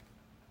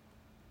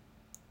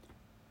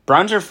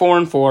 Browns are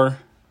 4-4.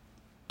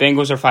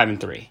 Bengals are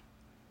 5-3.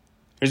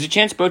 There's a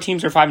chance both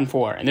teams are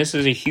 5-4, and this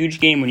is a huge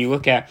game when you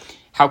look at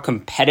how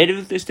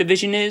competitive this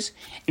division is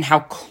and how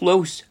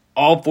close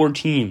all four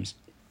teams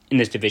in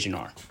this division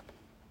are.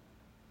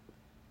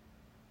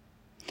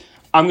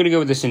 I'm going to go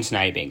with the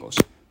Cincinnati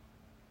Bengals.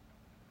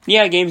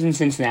 Yeah, games in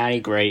Cincinnati,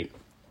 great.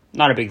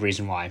 Not a big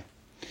reason why.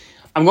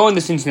 I'm going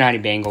with the Cincinnati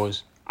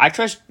Bengals. I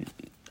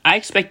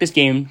expect this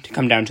game to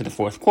come down to the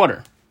fourth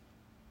quarter.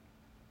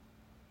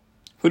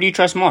 Who do you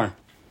trust more?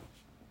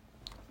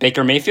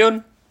 Baker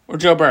Mayfield or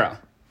Joe Burrow?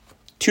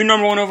 2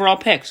 number 1 overall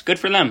picks. Good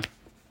for them.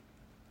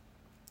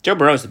 Joe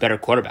Burrow is the better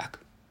quarterback.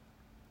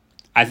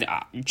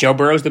 Joe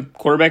Burrow is the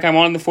quarterback I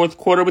want in the fourth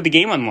quarter with the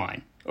game on the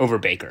line over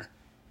Baker.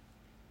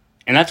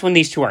 And that's when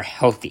these two are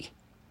healthy.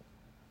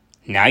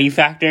 Now you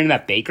factor in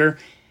that Baker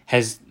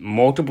has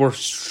multiple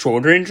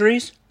shoulder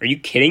injuries? Are you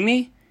kidding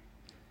me?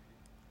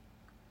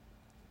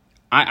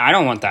 I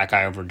don't want that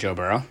guy over Joe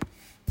Burrow.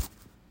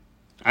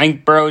 I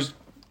think Burrow's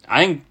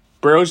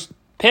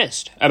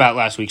pissed about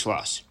last week's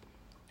loss.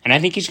 And I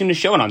think he's going to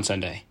show it on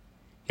Sunday.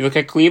 You look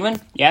at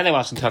Cleveland, yeah, they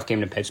lost a tough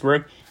game to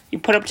Pittsburgh. You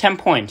put up 10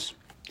 points.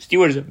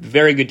 Steelers,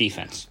 very good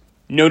defense.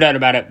 No doubt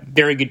about it,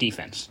 very good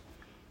defense.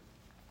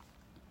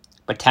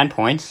 But 10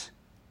 points?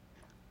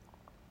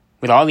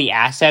 With all the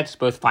assets,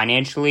 both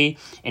financially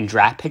and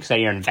draft picks that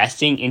you're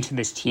investing into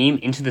this team,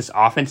 into this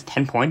offense,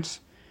 10 points?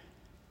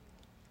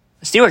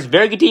 The Steelers,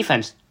 very good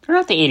defense. They're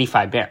not the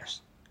 85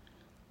 Bears.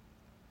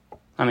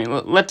 I mean,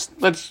 let's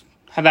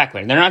have that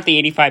clear. They're not the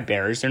 85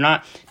 Bears. They're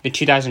not the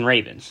 2000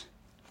 Ravens.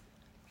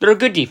 They're a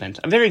good defense,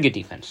 a very good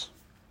defense.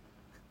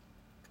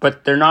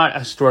 But they're not a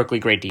historically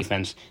great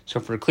defense. So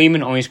for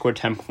Cleveland, only scored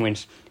 10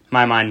 points. In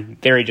my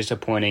mind, very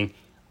disappointing.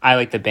 I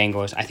like the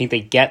Bengals. I think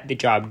they get the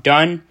job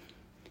done.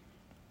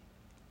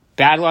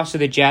 Bad loss to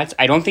the Jets.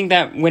 I don't think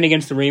that win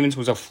against the Ravens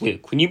was a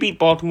fluke. When you beat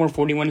Baltimore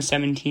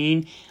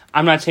 41-17,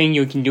 I'm not saying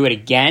you can do it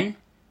again.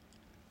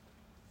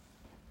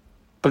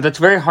 But that's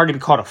very hard to be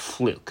called a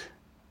fluke.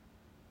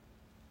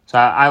 So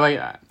I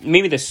like,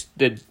 maybe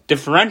the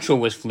differential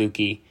was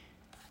fluky,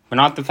 but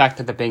not the fact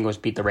that the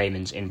Bengals beat the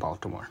Ravens in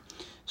Baltimore.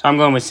 So I'm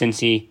going with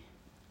Cincy.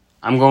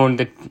 I'm going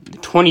the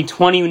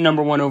 2020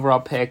 number one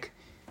overall pick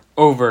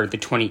over the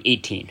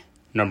 2018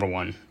 number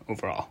one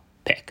overall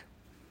pick.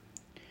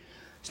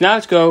 So now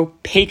let's go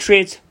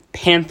Patriots,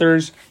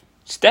 Panthers,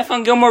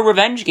 Stephon Gilmore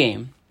revenge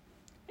game.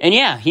 And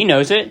yeah, he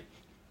knows it.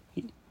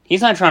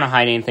 He's not trying to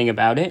hide anything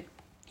about it.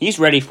 He's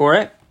ready for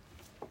it.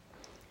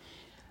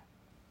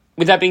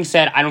 With that being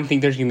said, I don't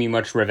think there's going to be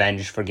much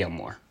revenge for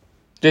Gilmore.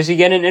 Does he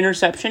get an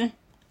interception?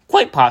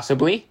 Quite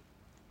possibly.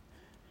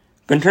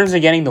 But in terms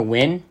of getting the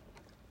win,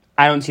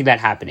 I don't see that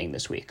happening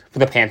this week for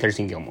the Panthers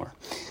and Gilmore.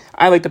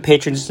 I like the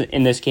Patriots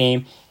in this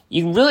game.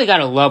 You really got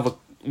to love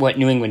what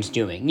New England's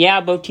doing. Yeah,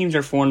 both teams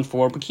are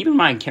 4-4, but keep in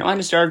mind,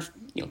 Carolina started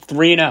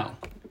 3-0.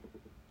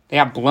 They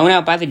got blown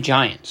out by the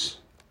Giants.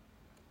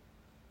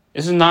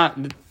 This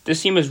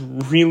team has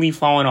really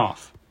fallen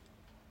off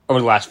over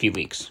the last few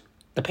weeks.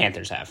 The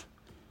Panthers have.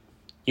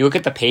 You look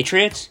at the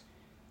Patriots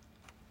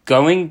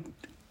going,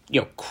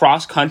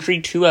 cross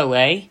country to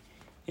LA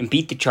and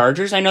beat the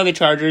Chargers. I know the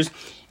Chargers,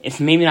 it's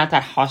maybe not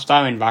that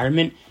hostile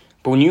environment,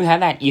 but when you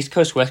have that East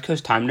Coast West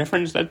Coast time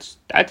difference, that's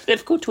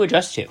difficult to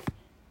adjust to.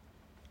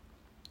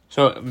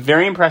 So,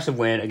 very impressive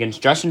win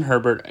against Justin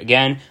Herbert.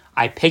 Again,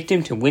 I picked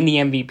him to win the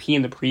MVP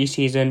in the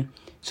preseason.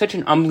 Such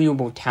an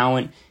unbelievable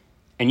talent.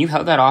 And you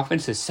held that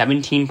offense to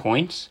 17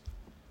 points.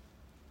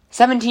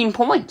 17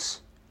 points.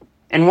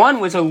 And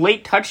one was a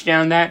late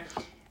touchdown that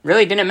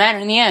really didn't matter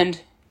in the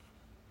end.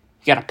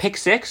 You got a pick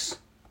six.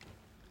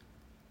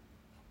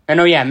 And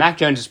Mac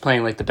Jones is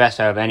playing like the best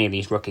out of any of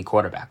these rookie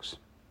quarterbacks.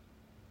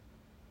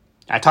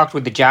 I talked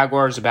with the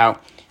Jaguars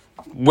about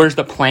where's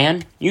the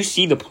plan. You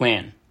see the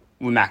plan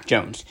with Mac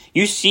Jones.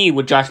 You see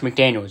what Josh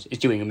McDaniels is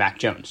doing with Mac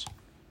Jones.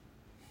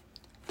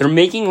 They're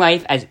making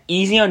life as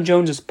easy on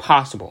Jones as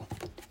possible.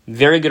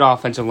 Very good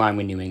offensive line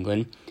with New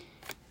England.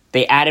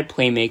 They added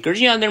playmakers.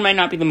 There might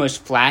not be the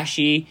most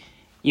flashy,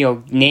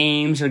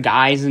 names or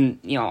guys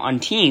on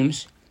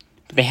teams,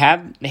 but they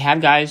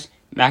have guys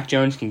Mac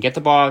Jones can get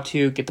the ball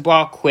to, get the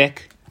ball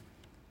quick.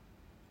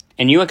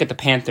 And you look at the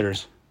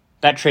Panthers,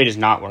 that trade is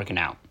not working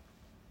out.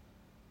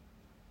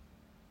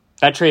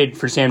 That trade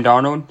for Sam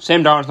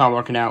Darnold's not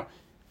working out.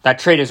 That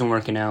trade isn't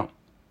working out.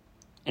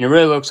 And it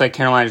really looks like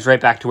Carolina's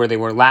right back to where they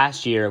were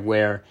last year,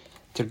 where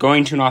they're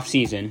going to an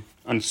offseason,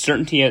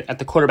 uncertainty at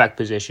the quarterback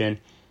position,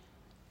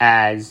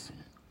 as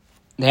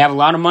they have a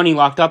lot of money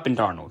locked up in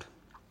Darnold.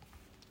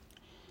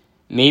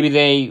 Maybe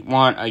they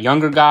want a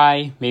younger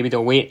guy. Maybe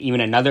they'll wait even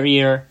another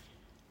year.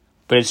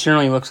 But it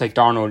certainly looks like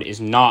Darnold is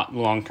not the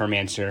long-term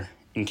answer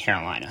in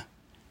Carolina.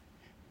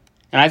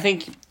 And I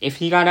think if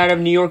he got out of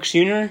New York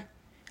sooner,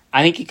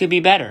 I think he could be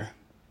better.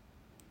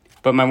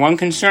 But my one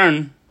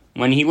concern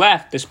when he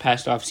left this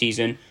past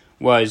offseason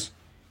was,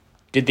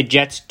 did the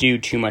Jets do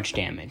too much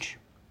damage?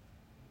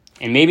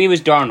 And maybe it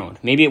was Darnold.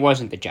 Maybe it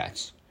wasn't the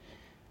Jets.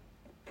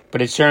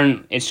 But it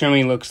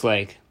certainly looks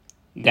like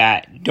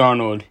that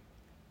Darnold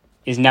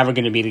is never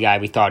going to be the guy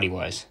we thought he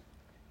was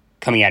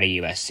coming out of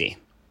USC.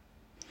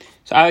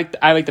 So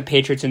I like the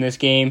Patriots in this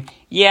game.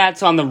 Yeah,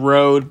 it's on the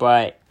road,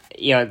 but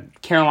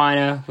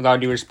Carolina, with all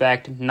due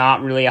respect,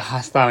 not really a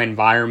hostile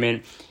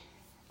environment.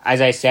 As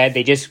I said,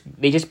 they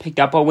just picked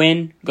up a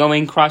win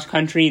going cross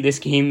country. This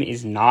game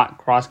is not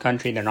cross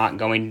country. They're not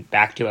going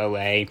back to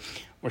LA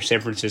or San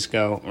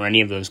Francisco or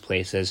any of those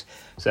places.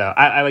 So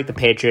I like the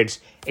Patriots.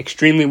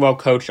 Extremely well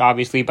coached,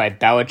 obviously, by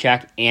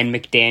Belichick and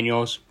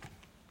McDaniels.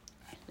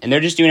 And they're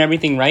just doing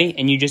everything right,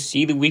 and you just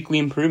see the weekly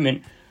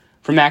improvement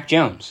from Mac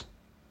Jones.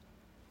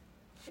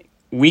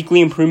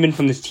 Weekly improvement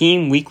from this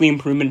team, weekly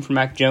improvement from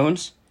Mac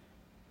Jones.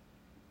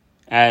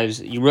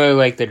 As you really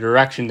like the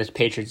direction this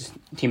Patriots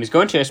team is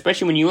going to,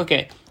 especially when you look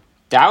at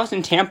Dallas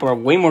and Tampa are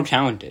way more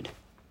talented.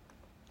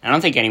 I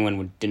don't think anyone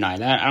would deny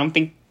that. I don't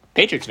think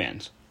Patriots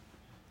fans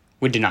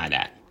would deny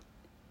that.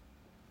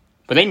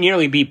 but they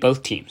nearly beat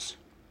both teams.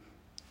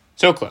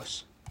 So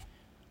close.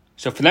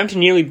 So for them to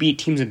nearly beat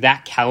teams of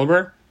that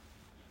caliber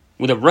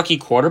with a rookie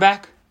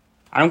quarterback,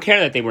 I don't care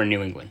that they were in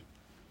New England.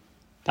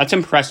 That's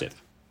impressive.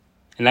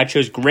 And that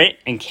shows grit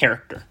and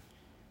character.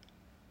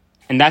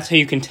 And that's how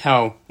you can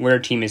tell where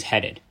a team is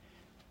headed.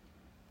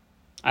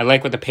 I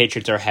like what the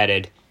Patriots are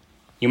headed.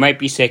 You might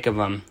be sick of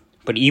them,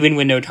 but even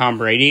with no Tom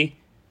Brady,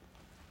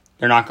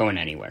 they're not going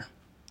anywhere.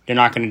 They're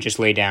not going to just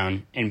lay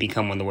down and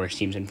become one of the worst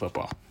teams in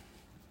football.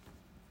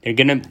 They're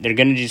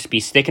gonna just be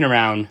sticking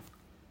around.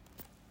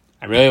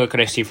 I really like what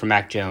I see from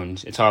Mac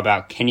Jones. It's all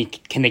about can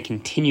they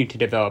continue to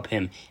develop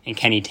him, and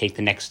can he take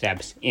the next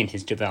steps in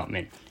his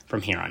development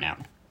from here on out.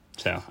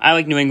 So I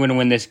like New England to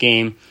win this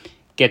game,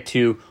 get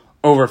to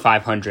over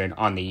 500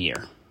 on the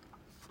year.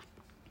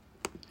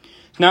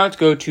 So now let's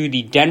go to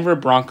the Denver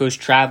Broncos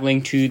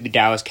traveling to the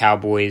Dallas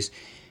Cowboys.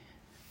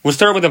 We'll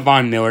start with a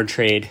Von Miller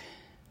trade.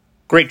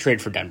 Great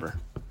trade for Denver.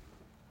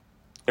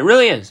 It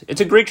really is. It's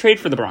a great trade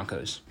for the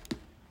Broncos.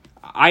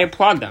 I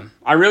applaud them.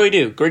 I really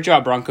do. Great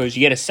job, Broncos. You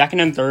get a second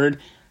and third.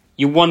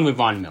 You won with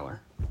Von Miller.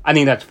 I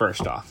think that's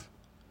first off.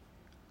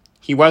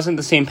 He wasn't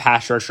the same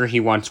pass rusher he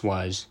once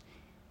was,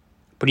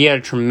 but he had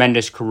a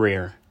tremendous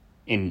career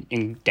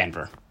in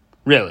Denver.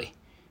 Really.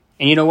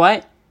 And you know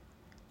what?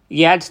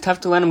 Yeah, it's tough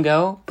to let him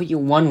go, but you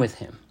won with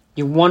him.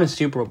 You won a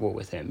Super Bowl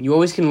with him. You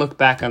always can look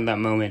back on that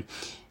moment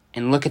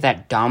and look at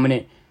that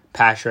dominant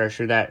pass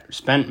rusher that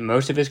spent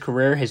most of his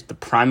career, the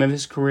prime of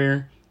his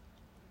career,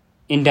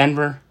 in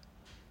Denver.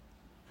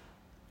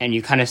 And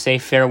you kind of say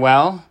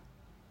farewell,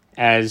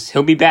 as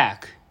he'll be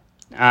back.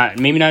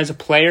 Maybe not as a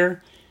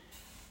player,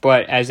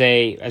 but as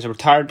a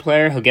retired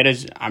player, he'll get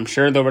his. I'm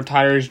sure they'll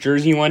retire his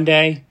jersey one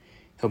day.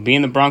 He'll be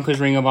in the Broncos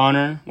Ring of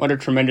Honor. What a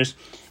tremendous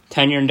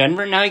tenure in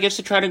Denver. Now he gets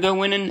to try to go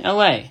win in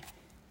L.A.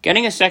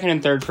 Getting a second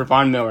and third for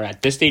Von Miller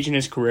at this stage in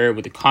his career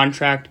with a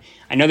contract.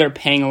 I know they're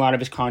paying a lot of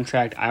his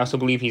contract. I also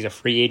believe he's a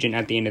free agent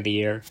at the end of the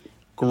year.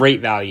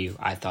 Great value,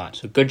 I thought.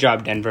 So good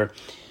job, Denver.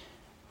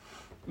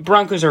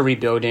 Broncos are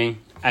rebuilding,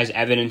 as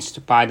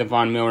evidenced by the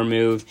Von Miller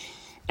move.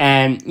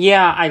 And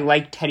yeah, I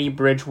like Teddy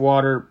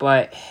Bridgewater,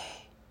 but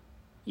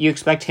you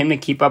expect him to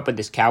keep up with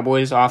this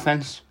Cowboys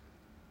offense?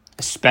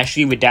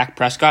 Especially with Dak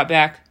Prescott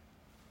back?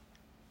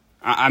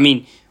 I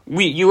mean,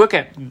 you look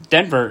at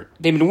Denver,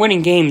 they've been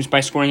winning games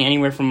by scoring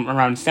anywhere from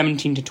around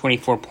 17 to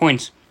 24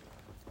 points.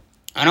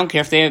 I don't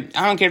care if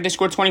they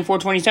score 24,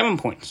 27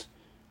 points.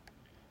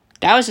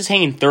 Dallas is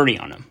hanging 30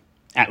 on them,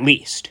 at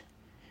least.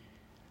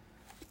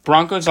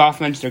 Broncos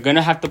offense, they're going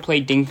to have to play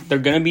they're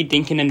going to be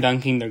dinking and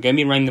dunking. They're going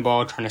to be running the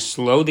ball, trying to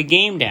slow the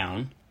game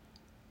down.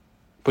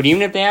 But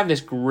even if they have this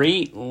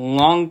great,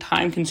 long,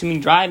 time-consuming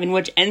drive in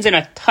which ends in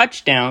a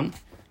touchdown,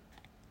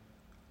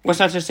 what's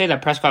not to say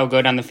that Prescott will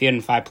go down the field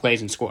in 5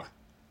 plays and score?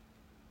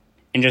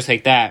 And just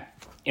like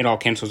that, it all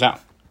cancels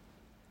out.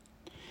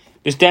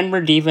 This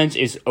Denver defense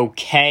is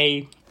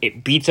okay.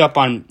 It beats up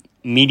on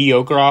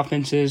mediocre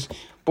offenses,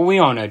 but we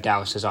all know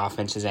Dallas's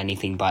offense is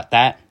anything but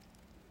that.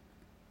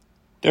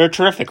 They're a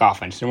terrific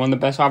offense. They're one of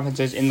the best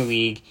offenses in the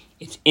league.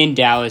 It's in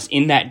Dallas,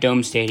 in that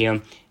dome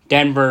stadium.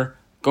 Denver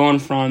going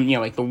from,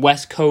 like the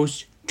West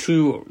Coast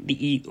to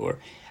the East, or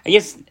I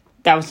guess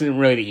Dallas isn't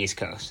really the East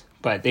Coast,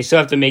 but they still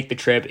have to make the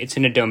trip. It's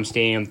in a dome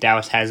stadium.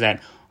 Dallas has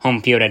that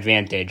home field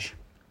advantage.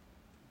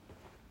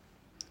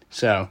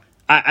 So,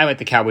 I like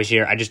the Cowboys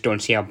here. I just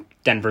don't see how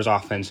Denver's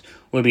offense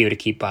will be able to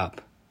keep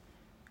up.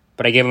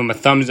 But I give them a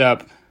thumbs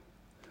up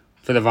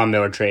for the Von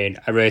Miller trade.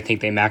 I really think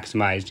they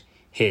maximized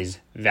his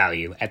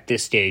value at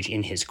this stage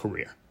in his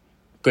career.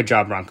 Good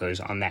job, Broncos,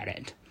 on that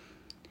end.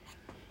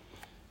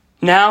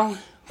 Now,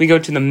 we go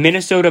to the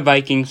Minnesota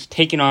Vikings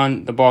taking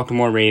on the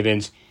Baltimore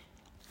Ravens.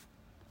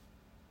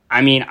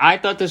 I mean, I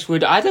thought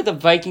the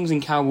Vikings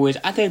and Cowboys,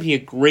 I thought it'd be a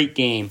great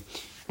game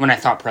when I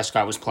thought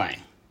Prescott was playing.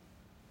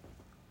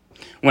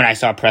 When I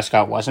saw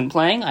Prescott wasn't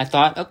playing, I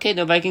thought, okay,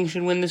 the Vikings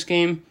should win this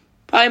game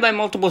probably by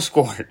multiple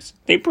scores.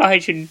 They probably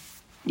should,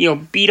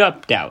 beat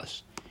up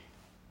Dallas.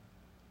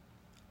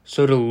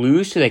 So to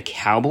lose to the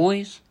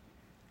Cowboys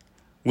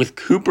with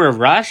Cooper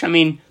Rush, I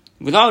mean,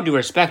 with all due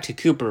respect to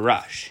Cooper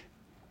Rush,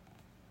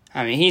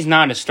 I mean, he's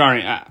not a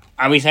starting,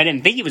 at least I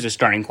didn't think he was a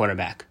starting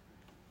quarterback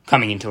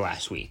coming into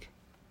last week.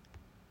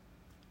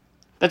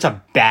 That's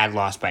a bad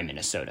loss by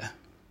Minnesota.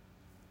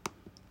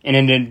 And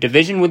in the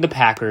division with the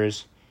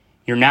Packers,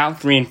 you're now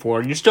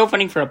 3-4. You're still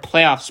fighting for a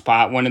playoff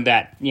spot, one of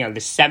that,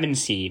 the 7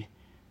 seed.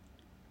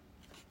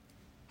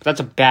 But that's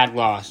a bad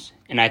loss,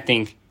 and I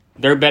think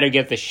they better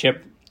get the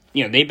ship.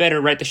 They better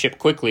right the ship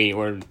quickly,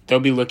 or they'll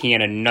be looking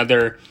at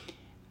another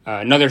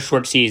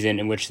short season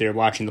in which they're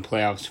watching the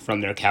playoffs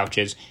from their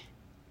couches.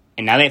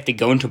 And now they have to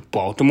go into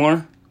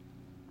Baltimore.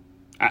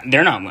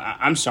 They're not.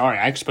 I'm sorry.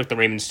 I expect the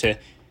Ravens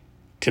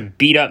to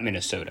beat up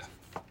Minnesota.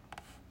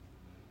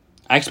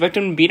 I expect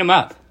them to beat them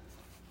up.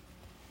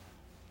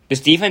 This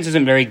defense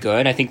isn't very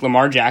good. I think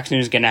Lamar Jackson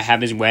is going to have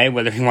his way,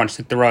 whether he wants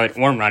to throw it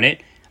or run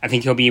it. I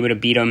think he'll be able to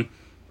beat them,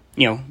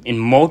 in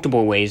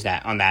multiple ways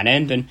on that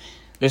end. And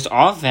this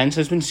offense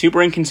has been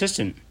super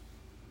inconsistent.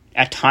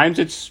 At times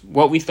it's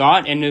what we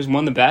thought and is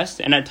one of the best,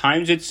 and at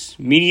times it's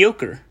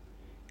mediocre.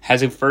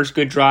 has a first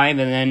good drive,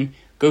 and then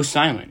goes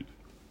silent.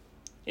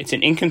 It's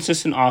an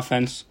inconsistent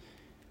offense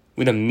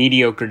with a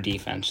mediocre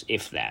defense,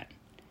 if that.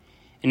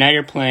 And now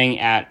you're playing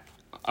at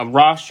a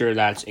roster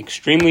that's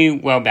extremely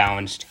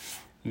well-balanced,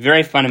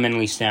 very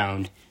fundamentally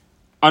sound,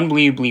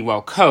 unbelievably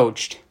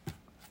well-coached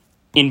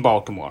in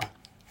Baltimore,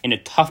 in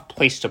a tough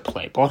place to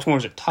play. Baltimore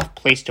is a tough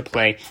place to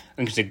play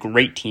against a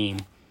great team.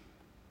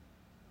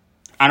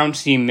 I don't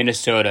see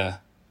Minnesota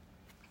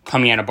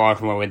coming out of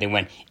Baltimore where they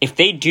win. If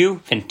they do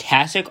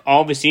fantastic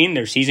all of a sudden,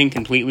 their season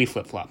completely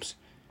flip-flops.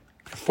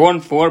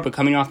 4-4, but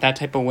coming off that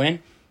type of win,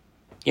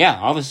 yeah,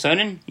 all of a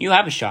sudden, you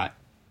have a shot.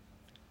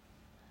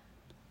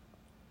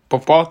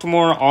 But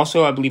Baltimore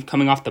also, I believe,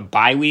 coming off the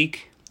bye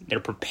week,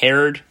 they're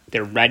prepared,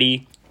 they're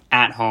ready,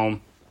 at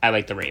home. I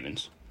like the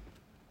Ravens.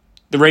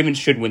 The Ravens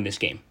should win this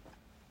game.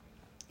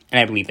 And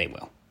I believe they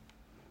will.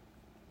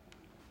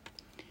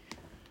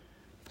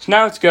 So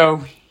now let's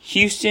go.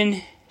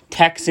 Houston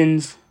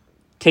Texans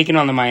taking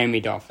on the Miami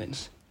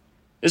Dolphins.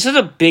 This is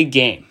a big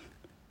game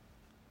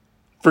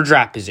for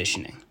draft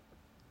positioning.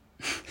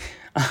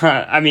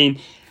 I mean,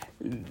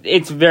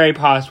 it's very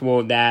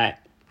possible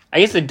that, I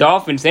guess the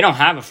Dolphins, they don't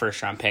have a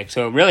first-round pick,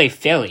 so really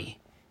Philly.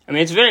 I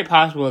mean, it's very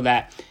possible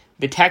that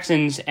the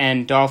Texans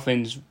and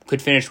Dolphins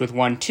could finish with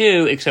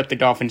 1-2, except the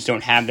Dolphins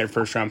don't have their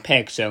first-round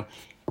pick, so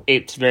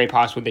it's very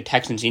possible the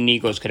Texans and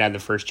Eagles could have the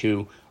first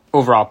two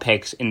overall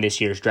picks in this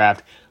year's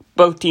draft.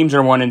 Both teams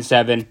are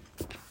 1-7.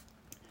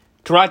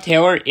 Tyrod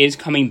Taylor is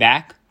coming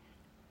back,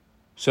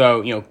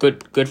 so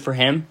good for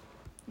him.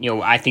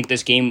 I think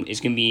this game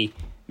is going to be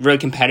really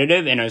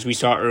competitive, and as we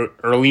saw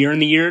earlier in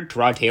the year,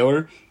 Tyrod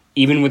Taylor,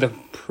 even with a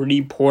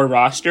pretty poor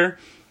roster,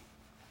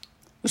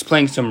 was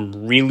playing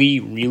some really,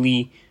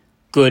 really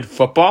good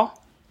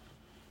football.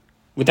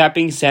 With that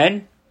being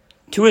said,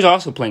 Tua is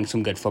also playing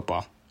some good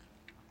football.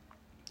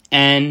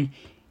 And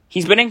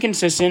he's been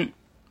inconsistent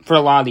for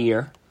a lot of the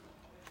year.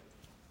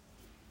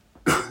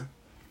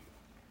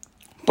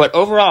 But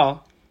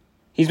overall,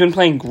 he's been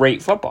playing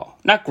great football.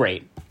 Not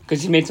great,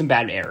 because he's made some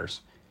bad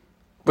errors.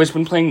 But he's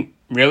been playing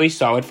really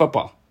solid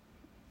football.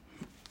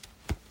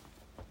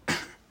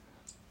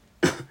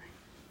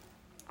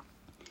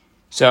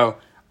 So,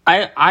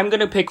 I'm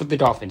going to pick with the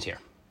Dolphins here.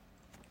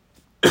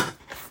 I'm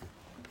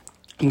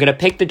going to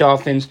pick the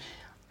Dolphins.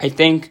 I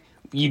think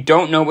you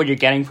don't know what you're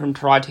getting from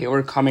Tyrod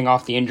Taylor coming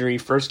off the injury.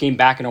 First game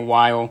back in a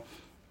while.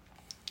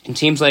 It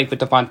seems like with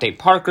Devontae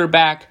Parker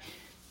back,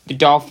 the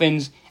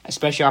Dolphins,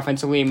 especially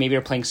offensively, maybe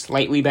are playing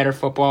slightly better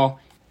football.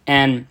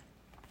 And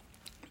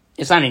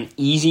it's not an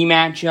easy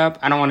matchup.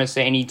 I don't want to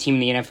say any team in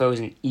the NFL is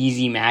an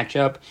easy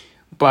matchup.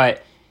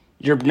 But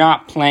you're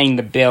not playing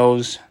the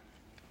Bills.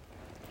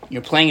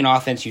 You're playing an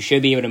offense you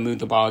should be able to move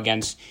the ball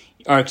against.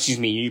 Or, excuse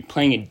me, you're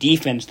playing a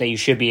defense that you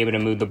should be able to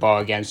move the ball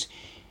against.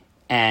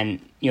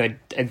 And,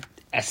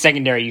 a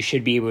secondary you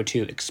should be able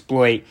to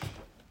exploit.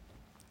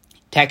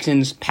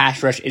 Texans'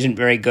 pass rush isn't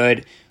very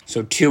good.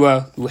 So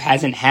Tua, who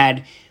hasn't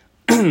had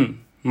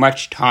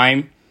much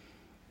time,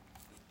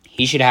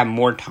 he should have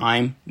more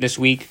time this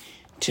week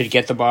to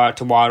get the ball out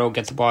to Waddle,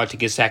 get the ball out to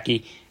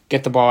Gesicki,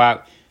 get the ball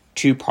out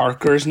to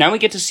Parkers. Now we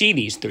get to see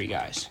these three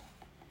guys.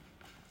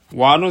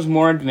 Waddle's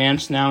more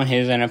advanced now in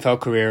his NFL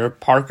career.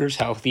 Parker's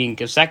healthy, and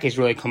Gesicki's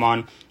really come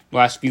on the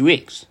last few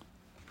weeks.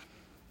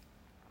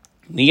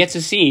 We get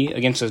to see,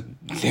 against a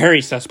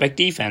very suspect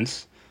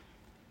defense,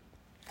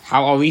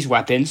 how all these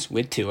weapons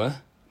with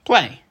Tua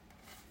play.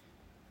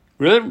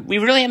 We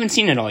really haven't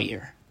seen it all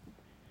year.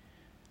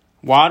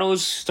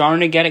 Waddle's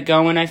starting to get it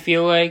going, I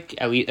feel like,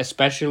 at least,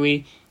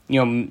 especially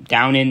down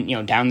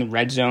the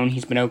red zone.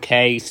 He's been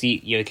okay.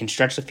 You can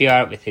stretch the field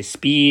out with his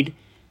speed.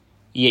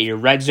 You get your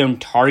red zone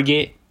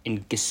target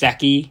in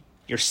Gesicki.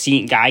 Your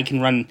seam guy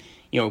can run,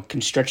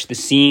 can stretch the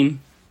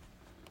seam.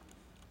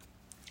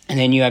 And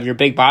then you have your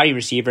big body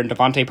receiver,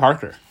 Devontae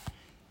Parker,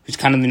 who's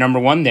kind of the number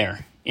one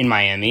there in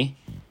Miami.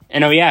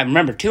 And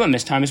remember, Tua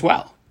missed time as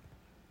well.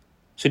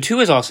 So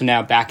Tua is also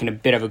now back in a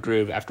bit of a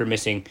groove after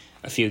missing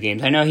a few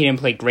games. I know he didn't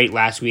play great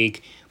last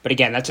week, but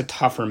again, that's a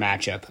tougher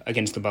matchup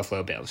against the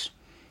Buffalo Bills.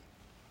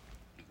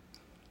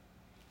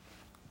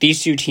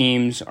 These two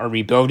teams are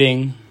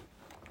rebuilding.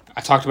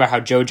 I talked about how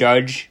Joe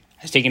Judge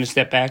has taken a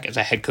step back as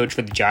a head coach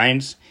for the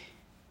Giants.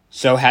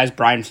 So has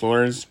Brian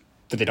Flores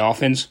for the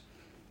Dolphins.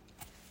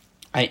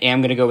 I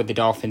am going to go with the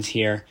Dolphins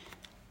here.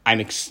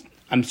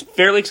 I'm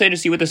fairly excited to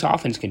see what this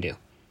offense can do.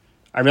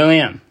 I really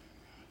am.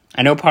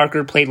 I know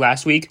Parker played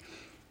last week.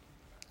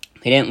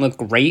 They didn't look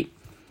great.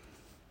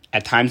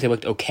 At times they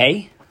looked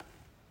okay.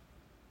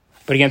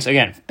 But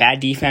again, bad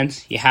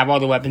defense. You have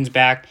all the weapons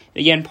back.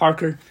 Again,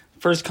 Parker,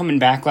 first coming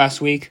back last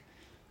week.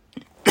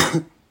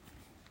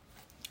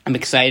 I'm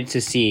excited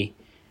to see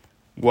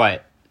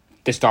what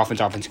this Dolphins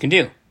offense can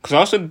do. Because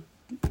also,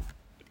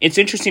 it's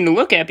interesting to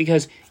look at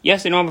because,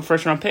 yes, they don't have a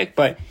first-round pick,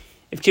 but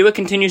if Tua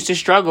continues to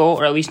struggle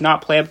or at least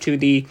not play up to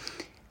the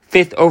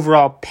 5th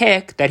overall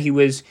pick that he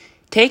was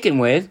taken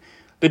with,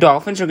 the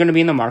Dolphins are going to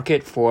be in the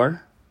market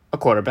for a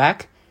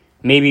quarterback,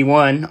 maybe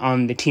one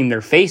on the team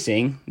they're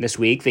facing this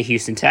week, the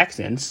Houston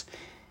Texans,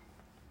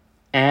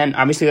 and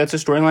obviously that's a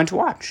storyline to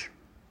watch.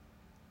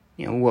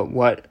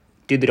 what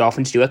do the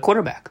Dolphins do at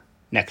quarterback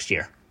next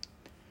year?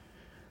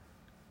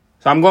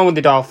 So I'm going with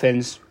the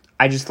Dolphins.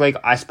 I just like,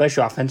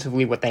 especially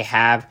offensively, what they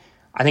have.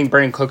 I think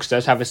Brandon Cooks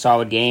does have a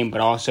solid game,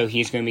 but also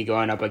he's going to be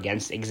going up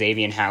against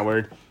Xavier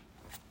Howard.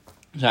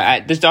 So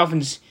this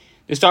Dolphins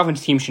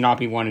team should not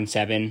be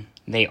 1-7.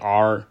 They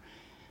are.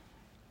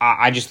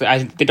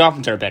 The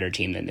Dolphins are a better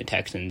team than the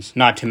Texans.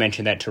 Not to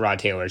mention that Tyrod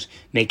Taylor's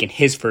making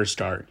his first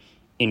start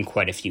in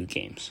quite a few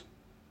games.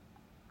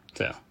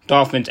 So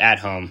Dolphins at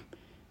home,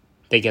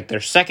 they get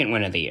their second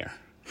win of the year,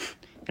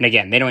 and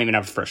again, they don't even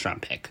have a first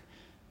round pick,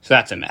 so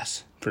that's a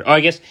mess. I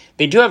guess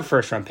they do have a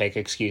first round pick.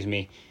 Excuse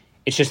me.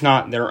 It's just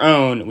not their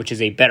own, which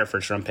is a better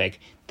first-round pick.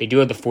 They do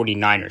have the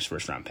 49ers'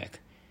 first-round pick.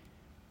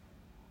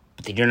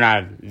 But they do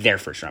not have their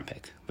first-round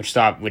pick,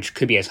 which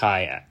could be as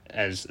high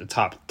as the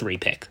top 3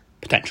 pick,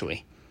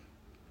 potentially.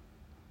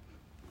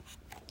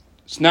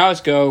 So now let's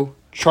go.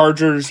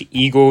 Chargers,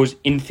 Eagles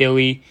in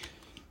Philly.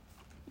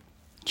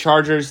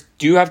 Chargers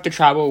do have to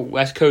travel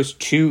West Coast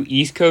to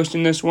East Coast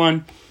in this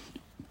one.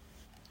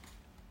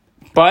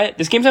 But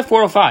this game's at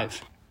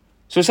 4:05.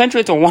 So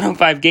essentially it's a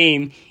 105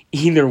 game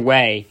either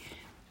way.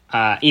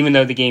 Even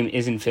though the game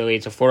is in Philly,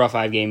 it's a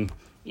 4:05 game,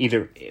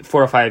 either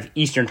 4:05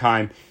 Eastern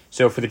time.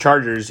 So for the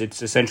Chargers,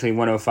 it's essentially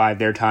 1:05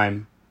 their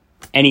time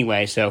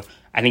anyway. So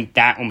I think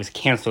that almost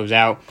cancels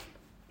out.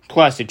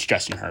 Plus, it's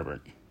Justin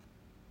Herbert.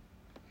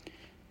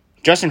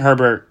 Justin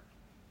Herbert,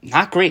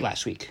 not great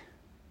last week.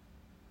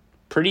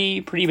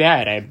 Pretty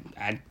bad.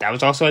 That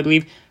was also, I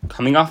believe,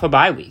 coming off a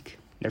bye week.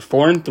 They're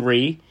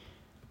 4-3.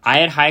 I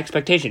had high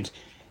expectations.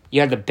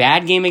 You had the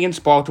bad game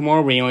against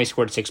Baltimore where you only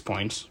scored 6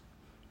 points.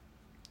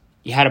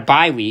 You had a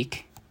bye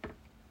week,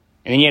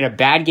 and then you had a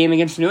bad game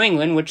against New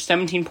England, which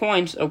 17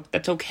 points,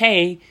 that's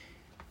okay,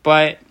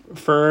 but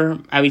for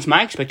at least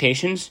my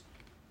expectations,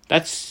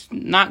 that's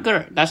not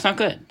good. That's not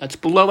good. That's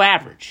below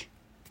average,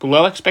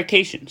 below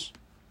expectations.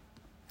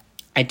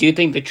 I do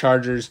think the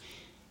Chargers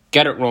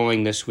get it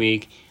rolling this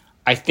week.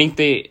 I think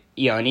an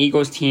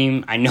Eagles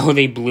team, I know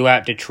they blew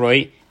out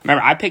Detroit.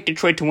 Remember, I picked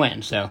Detroit to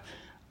win, so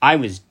I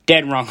was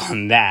dead wrong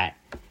on that.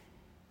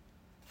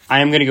 I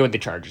am going to go with the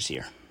Chargers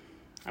here.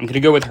 I'm going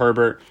to go with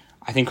Herbert.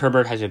 I think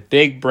Herbert has a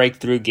big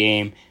breakthrough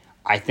game.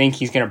 I think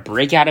he's going to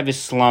break out of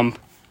his slump.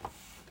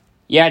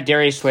 Yeah,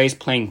 Darius Slay's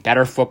playing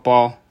better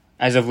football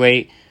as of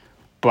late,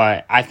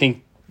 but I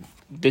think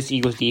this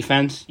Eagles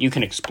defense, you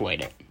can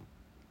exploit it.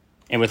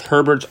 And with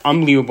Herbert's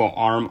unbelievable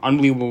arm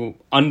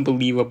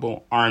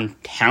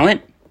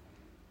talent,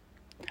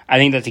 I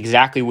think that's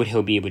exactly what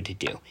he'll be able to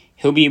do.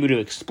 He'll be able to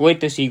exploit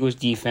this Eagles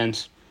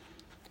defense.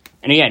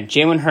 And again,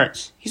 Jalen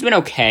Hurts, he's been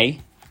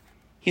okay.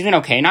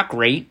 Not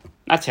great.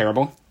 Not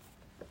terrible.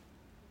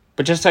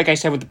 But just like I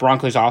said with the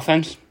Broncos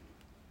offense,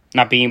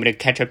 not being able to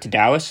catch up to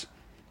Dallas,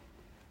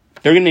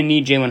 they're going to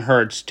need Jalen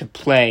Hurts to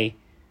play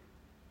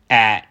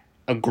at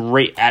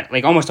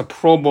almost a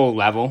Pro Bowl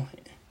level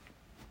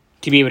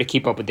to be able to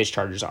keep up with this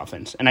Chargers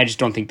offense. And I just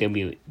don't think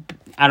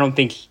I don't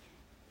think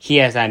he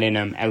has that in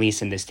him, at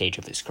least in this stage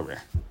of his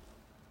career.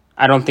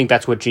 I don't think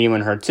that's what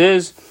Jalen Hurts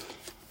is.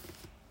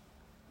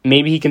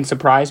 Maybe he can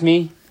surprise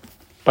me,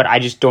 but I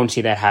just don't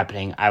see that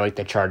happening. I like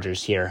the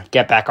Chargers here.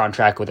 Get back on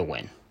track with a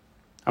win.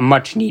 A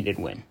much-needed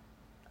win,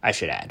 I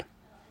should add.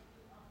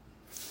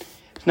 So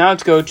now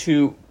let's go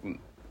to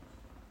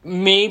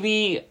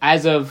maybe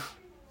as of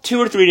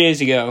 2 or 3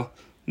 days ago,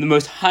 the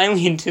most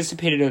highly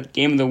anticipated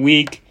game of the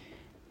week,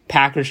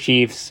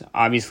 Packers-Chiefs,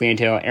 obviously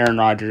until Aaron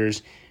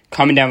Rodgers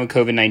coming down with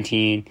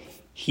COVID-19.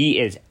 He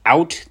is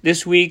out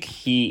this week.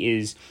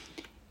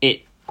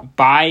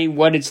 By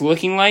what it's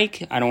looking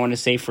like, I don't want to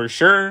say for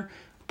sure,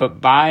 but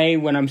by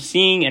what I'm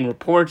seeing and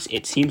reports,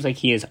 it seems like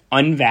he is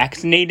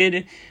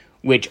unvaccinated,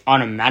 which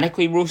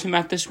automatically rules him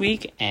out this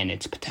week, and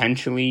it's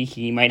potentially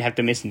he might have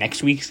to miss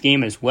next week's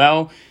game as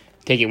well.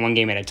 Take it one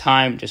game at a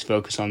time, just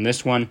focus on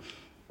this one.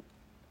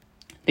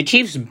 The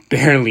Chiefs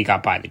barely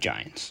got by the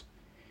Giants.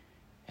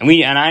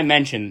 And I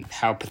mentioned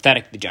how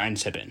pathetic the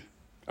Giants have been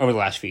over the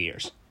last few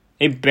years.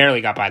 They barely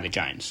got by the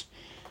Giants.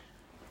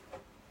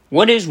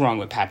 What is wrong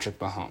with Patrick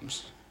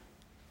Mahomes?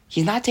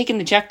 He's not taking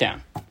the check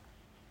down.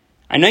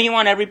 I know you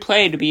want every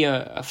play to be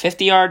a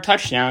 50-yard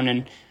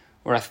touchdown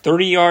or a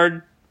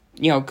 30-yard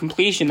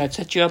completion that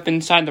sets you up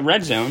inside the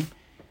red zone.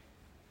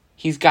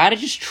 He's got to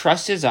just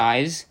trust his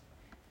eyes,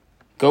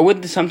 go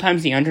with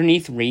sometimes the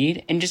underneath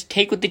read, and just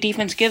take what the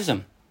defense gives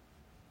him.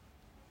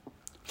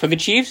 For the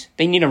Chiefs,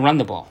 they need to run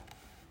the ball.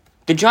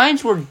 The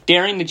Giants were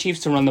daring the Chiefs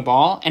to run the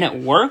ball, and it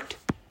worked.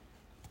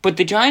 But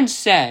the Giants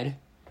said,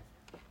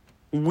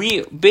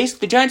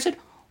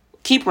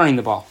 keep running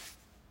the ball.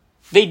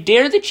 They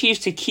dared the Chiefs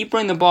to keep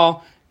running the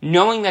ball,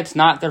 knowing that's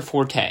not their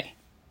forte.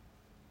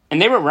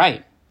 And they were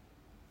right.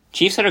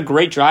 Chiefs had a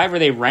great drive where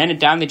they ran it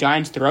down the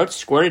Giants' throats,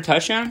 scored a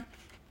touchdown,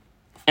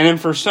 and then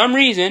for some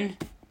reason,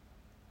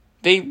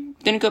 they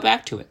didn't go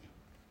back to it.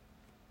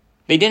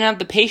 They didn't have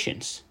the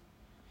patience.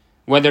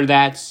 Whether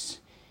that's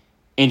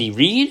Andy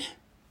Reid,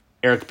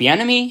 Eric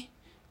Bieniemy,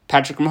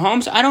 Patrick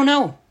Mahomes, I don't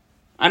know.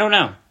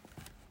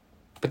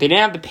 But they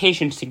didn't have the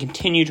patience to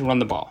continue to run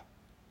the ball.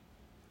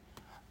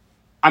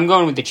 I'm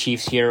going with the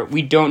Chiefs here.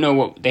 We don't know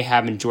what they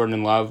have in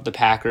Jordan Love, the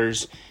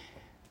Packers.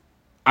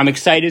 I'm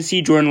excited to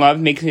see Jordan Love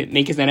make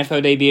his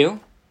NFL debut.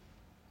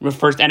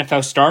 First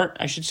NFL start,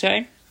 I should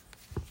say.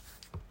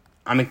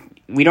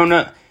 We don't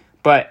know,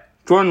 but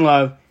Jordan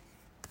Love,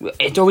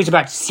 it's always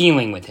about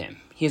ceiling with him.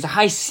 He has a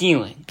high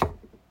ceiling.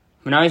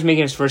 When now he's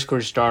making his first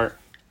career start,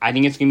 I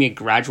think it's going to be a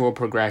gradual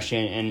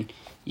progression. And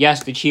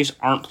yes, the Chiefs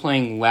aren't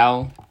playing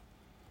well,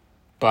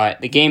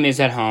 but the game is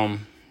at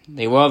home.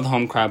 They will have the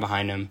home crowd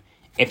behind them.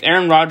 If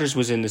Aaron Rodgers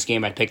was in this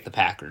game, I'd pick the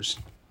Packers.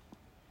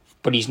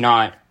 But he's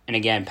not. And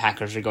again,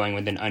 Packers are going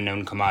with an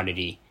unknown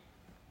commodity.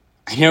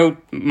 I know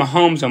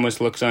Mahomes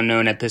almost looks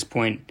unknown at this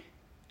point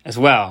as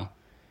well.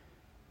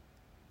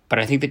 But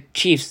I think the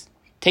Chiefs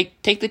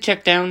take the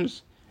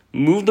checkdowns,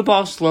 move the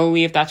ball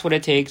slowly if that's what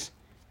it takes,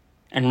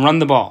 and run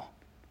the ball.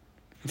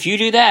 If you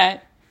do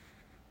that,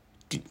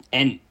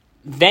 and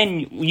then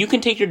you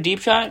can take your deep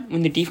shot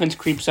when the defense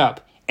creeps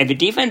up. If the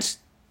defense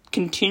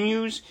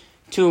continues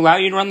to allow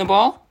you to run the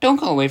ball, don't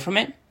go away from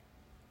it.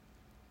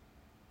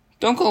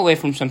 Don't go away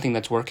from something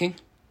that's working.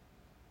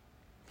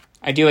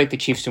 I do like the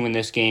Chiefs to win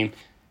this game.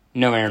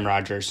 No Aaron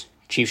Rodgers.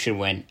 Chiefs should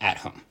win at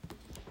home.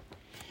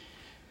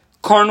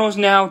 Cardinals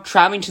now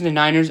traveling to the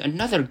Niners.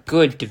 Another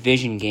good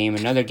division game.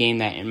 Another game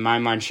that, in my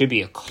mind, should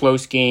be a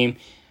close game.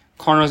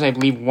 Cardinals, I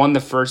believe, won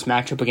the first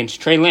matchup against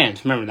Trey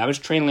Lance. Remember, that was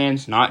Trey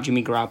Lance, not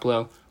Jimmy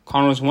Garoppolo.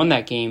 Cardinals won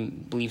that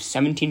game, I believe,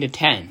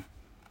 17-10.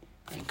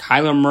 And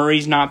Kyler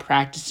Murray's not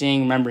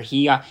practicing. Remember,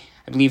 he, I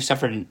believe,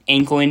 suffered an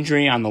ankle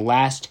injury on the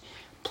last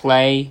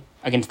play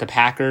against the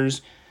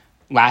Packers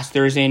last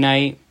Thursday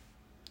night.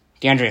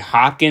 DeAndre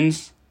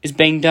Hopkins is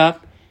banged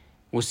up.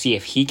 We'll see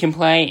if he can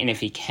play, and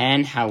if he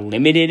can, how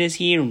limited is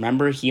he?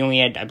 Remember, he only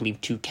had, I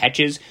believe, 2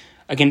 catches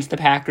against the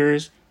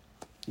Packers,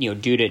 due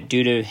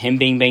to him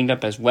being banged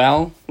up as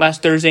well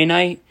last Thursday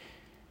night.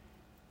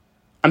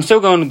 I'm still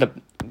going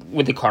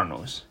with the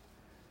Cardinals,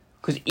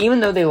 because even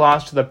though they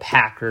lost to the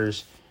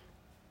Packers,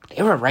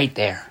 they were right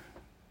there.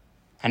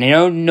 And I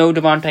know no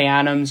Devontae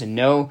Adams, and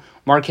no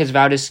Marquez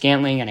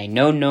Valdes-Scantling, and I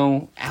know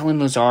no Allen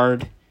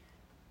Lazard,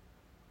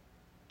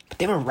 but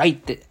they were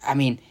right.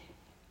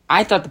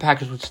 I thought the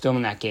Packers would still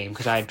win that game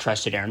because I had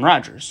trusted Aaron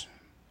Rodgers.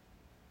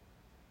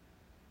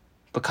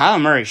 But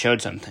Kyler Murray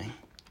showed something.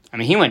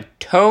 He went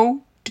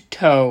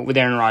toe-to-toe with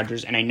Aaron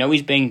Rodgers, and I know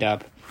he's banged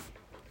up.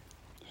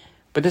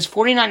 But this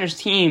 49ers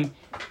team,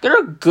 they're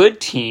a good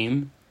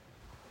team.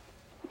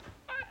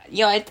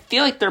 I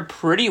feel like they're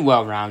pretty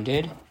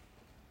well-rounded.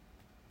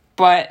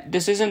 But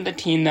this isn't the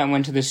team that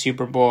went to the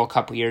Super Bowl a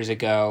couple years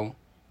ago.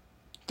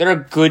 They're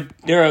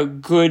a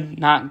good,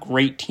 not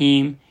great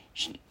team.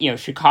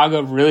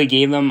 Chicago really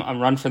gave them a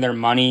run for their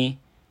money.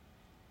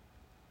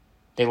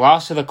 They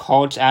lost to the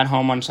Colts at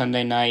home on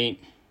Sunday night.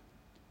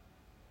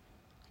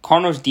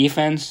 Cardinals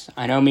defense,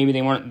 I know maybe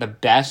they weren't the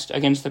best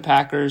against the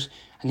Packers.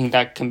 I think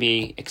that can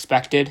be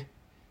expected.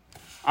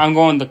 I'm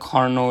going the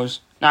Cardinals.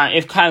 Now,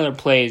 if Kyler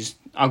plays,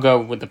 I'll go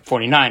with the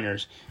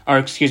 49ers. Or,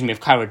 if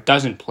Kyler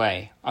doesn't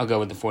play, I'll go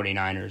with the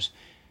 49ers.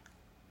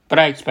 But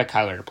I expect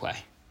Kyler to play.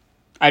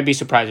 I'd be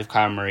surprised if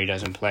Kyler Murray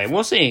doesn't play.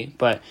 We'll see,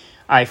 but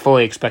I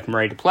fully expect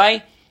Murray to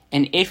play.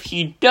 And if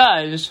he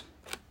does,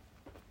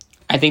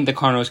 I think the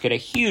Cardinals get a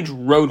huge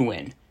road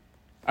win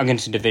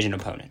against a division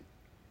opponent.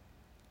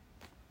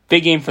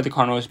 Big game for the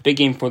Cardinals, big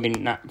game for the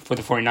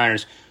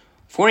 49ers.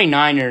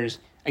 49ers,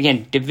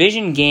 again,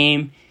 division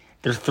game.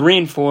 They're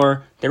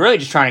 3-4. They're really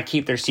just trying to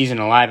keep their season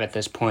alive at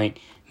this point.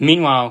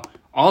 Meanwhile,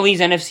 all these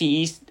NFC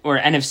East or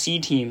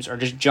NFC teams are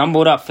just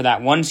jumbled up for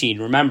that 1 seed.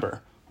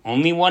 Remember,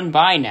 only 1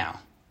 bye now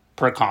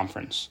per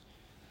conference.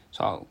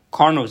 So,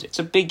 Cardinals, it's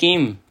a big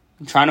game.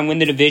 I'm trying to win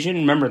the division.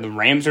 Remember, the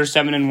Rams are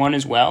 7-1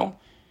 as well.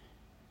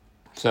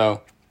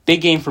 So,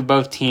 big game for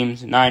both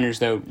teams. Niners,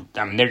 though,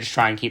 they're just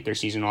trying to keep their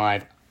season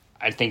alive.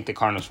 I think the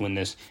Cardinals win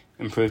this,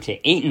 improve to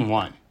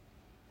 8-1,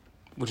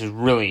 which is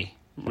really,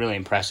 really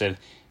impressive.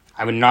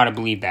 I would not have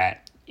believed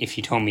that if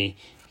you told me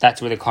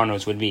that's where the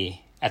Cardinals would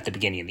be at the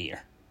beginning of the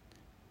year.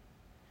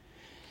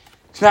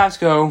 So now let's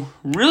go.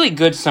 Really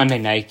good Sunday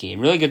night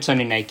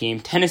game.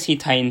 Tennessee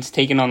Titans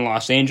taking on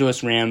Los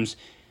Angeles Rams.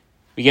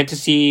 We get to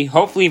see,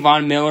 hopefully,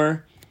 Von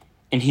Miller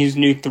and his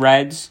new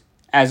threads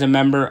as a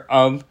member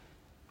of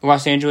the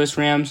Los Angeles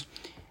Rams.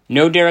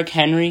 No Derrick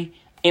Henry.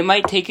 It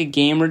might take a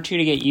game or 2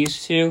 to get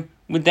used to.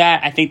 With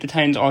that, I think the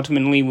Titans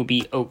ultimately will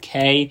be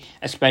okay,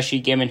 especially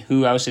given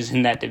who else is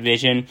in that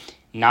division.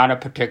 Not a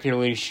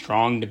particularly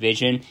strong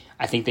division.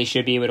 I think they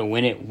should be able to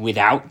win it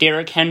without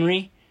Derrick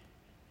Henry.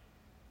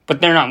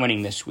 But they're not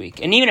winning this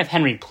week. And even if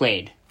Henry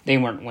played, they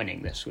weren't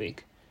winning this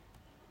week.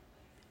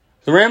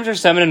 The Rams are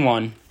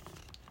 7-1.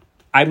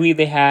 I believe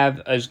they have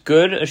as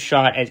good a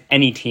shot as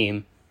any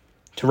team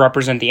to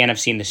represent the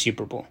NFC in the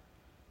Super Bowl.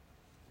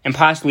 And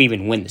possibly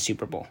even win the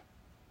Super Bowl.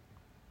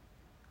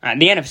 The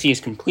NFC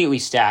is completely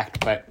stacked,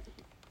 but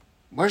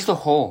where's the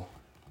hole?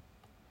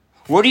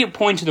 Where do you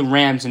point to the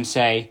Rams and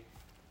say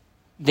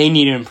they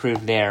need to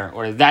improve there,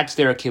 or that's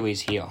their Achilles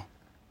heel?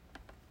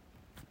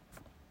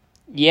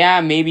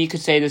 Yeah, maybe you could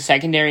say the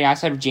secondary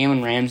outside of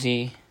Jalen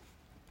Ramsey.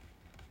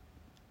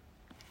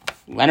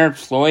 Leonard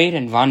Floyd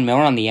and Von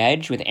Miller on the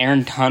edge with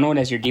Aaron Donald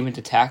as your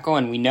defensive tackle,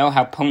 and we know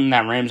how potent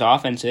that Rams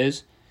offense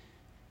is.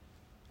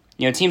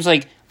 It seems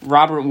like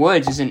Robert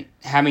Woods isn't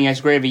having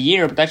as great of a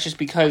year, but that's just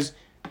because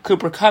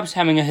Cooper Kupp's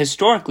having a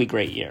historically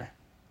great year.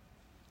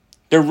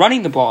 They're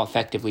running the ball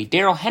effectively.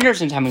 Darrell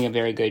Henderson's having a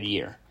very good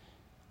year.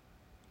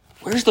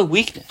 Where's the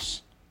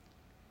weakness?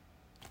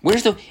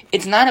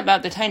 It's not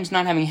about the Titans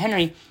not having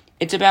Henry.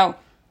 It's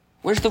about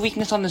where's the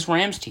weakness on this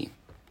Rams team?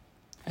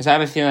 As I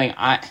have a feeling,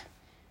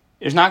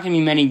 there's not going to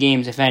be many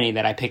games, if any,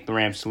 that I pick the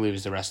Rams to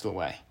lose the rest of the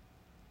way.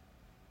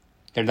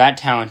 They're that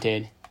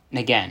talented. And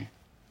again,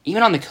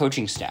 even on the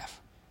coaching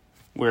staff,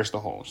 where's the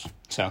holes?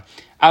 So,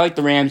 I like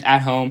the Rams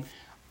at home.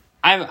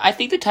 I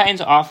think the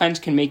Titans' offense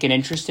can make it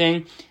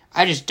interesting.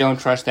 I just don't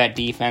trust that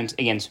defense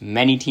against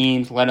many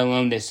teams, let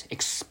alone this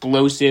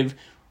explosive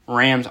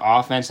Rams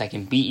offense that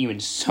can beat you in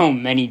so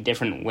many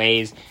different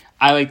ways.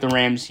 I like the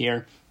Rams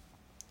here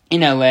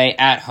in LA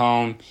at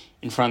home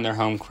in front of their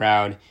home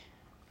crowd.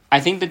 I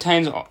think the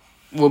Titans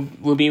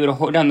will be able to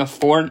hold down the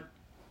fort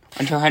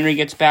until Henry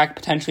gets back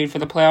potentially for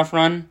the playoff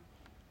run.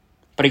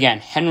 But again,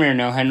 Henry or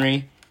no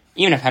Henry,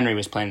 even if Henry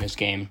was playing this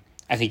game,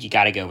 I think you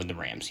got to go with the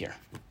Rams here.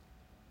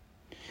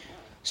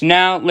 So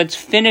now let's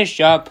finish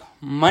up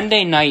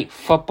Monday Night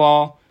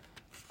Football.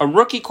 A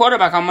rookie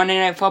quarterback on Monday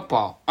Night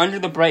Football. Under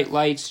the bright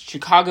lights,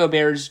 Chicago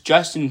Bears,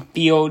 Justin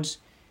Fields.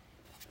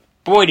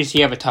 Boy, does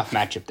he have a tough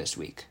matchup this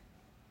week.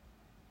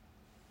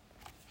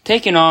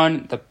 Taking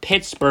on the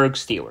Pittsburgh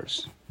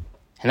Steelers.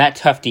 And that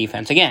tough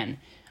defense. Again,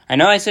 I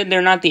know I said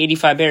they're not the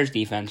 85 Bears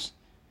defense,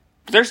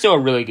 but they're still a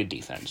really good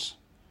defense.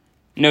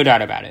 No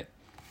doubt about it.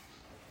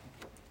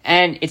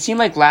 And it seemed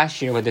like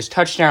last year with his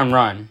touchdown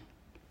run,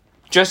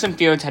 Justin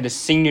Fields had his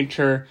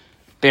signature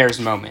Bears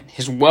moment.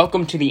 His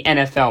welcome to the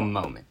NFL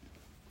moment.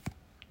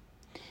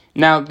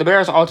 Now, the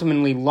Bears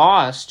ultimately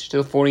lost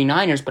to the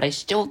 49ers, but I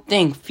still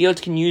think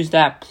Fields can use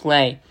that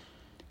play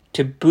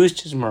to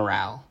boost his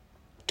morale,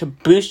 to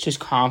boost his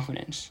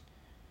confidence.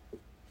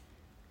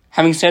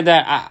 Having said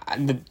that,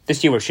 the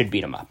Steelers should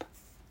beat him up.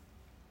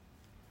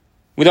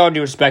 With all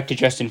due respect to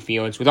Justin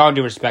Fields, with all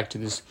due respect to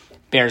this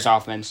Bears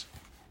offense,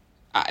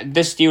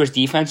 this Steelers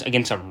defense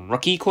against a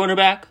rookie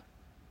quarterback,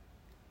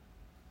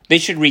 they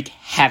should wreak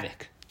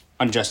havoc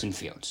on Justin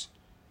Fields.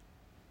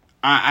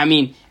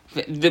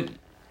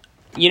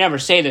 You never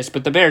say this,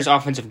 but the Bears'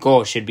 offensive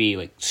goal should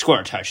be score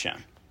a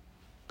touchdown.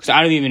 Because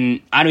I don't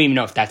even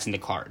know if that's in the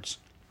cards.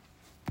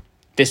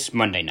 This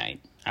Monday night,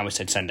 I almost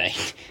said Sunday.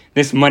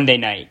 This Monday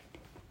night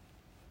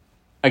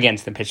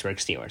against the Pittsburgh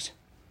Steelers.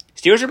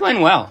 Steelers are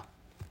playing well.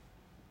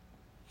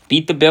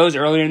 Beat the Bills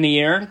earlier in the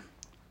year,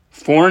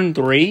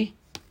 4-3.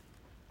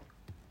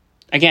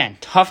 Again,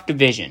 tough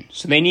division,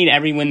 so they need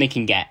every win they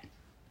can get.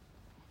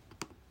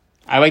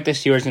 I like the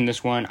Steelers in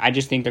this one. I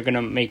just think they're going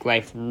to make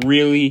life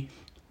really,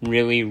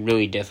 really,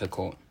 really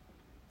difficult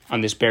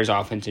on this Bears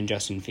offense and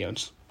Justin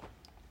Fields.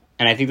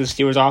 And I think the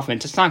Steelers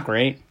offense, it's not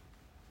great.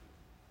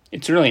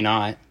 It's really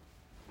not.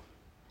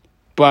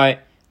 But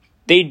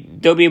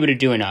they'll be able to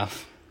do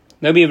enough.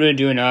 They'll be able to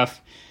do enough.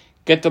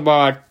 Get the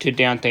ball to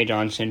Deontay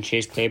Johnson,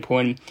 Chase Claypool,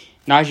 and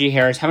Najee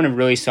Harris having a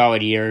really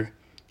solid year.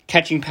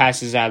 Catching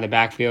passes out of the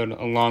backfield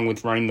along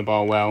with running the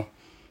ball well.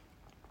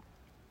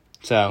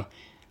 So,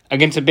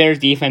 against the Bears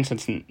defense,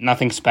 it's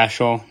nothing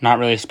special, not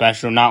really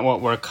special, not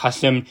what we're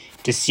accustomed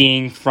to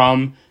seeing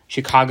from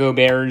Chicago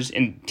Bears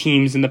and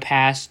teams in the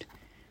past.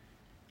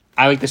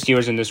 I like the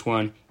Steelers in this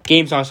one.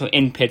 Game's also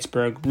in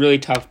Pittsburgh, really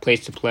tough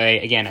place to play.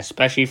 Again,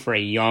 especially for a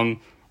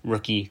young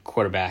rookie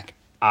quarterback.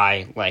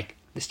 I like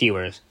the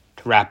Steelers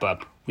to wrap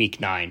up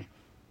Week 9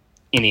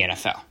 in the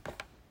NFL.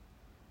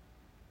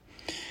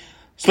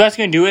 So that's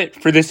going to do it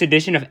for this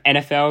edition of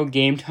NFL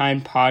Game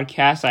Time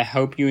Podcast. I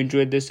hope you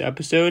enjoyed this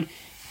episode.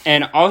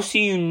 And I'll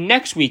see you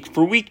next week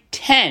for Week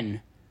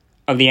 10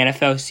 of the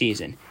NFL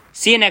season.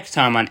 See you next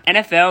time on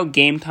NFL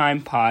Game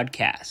Time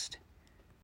Podcast.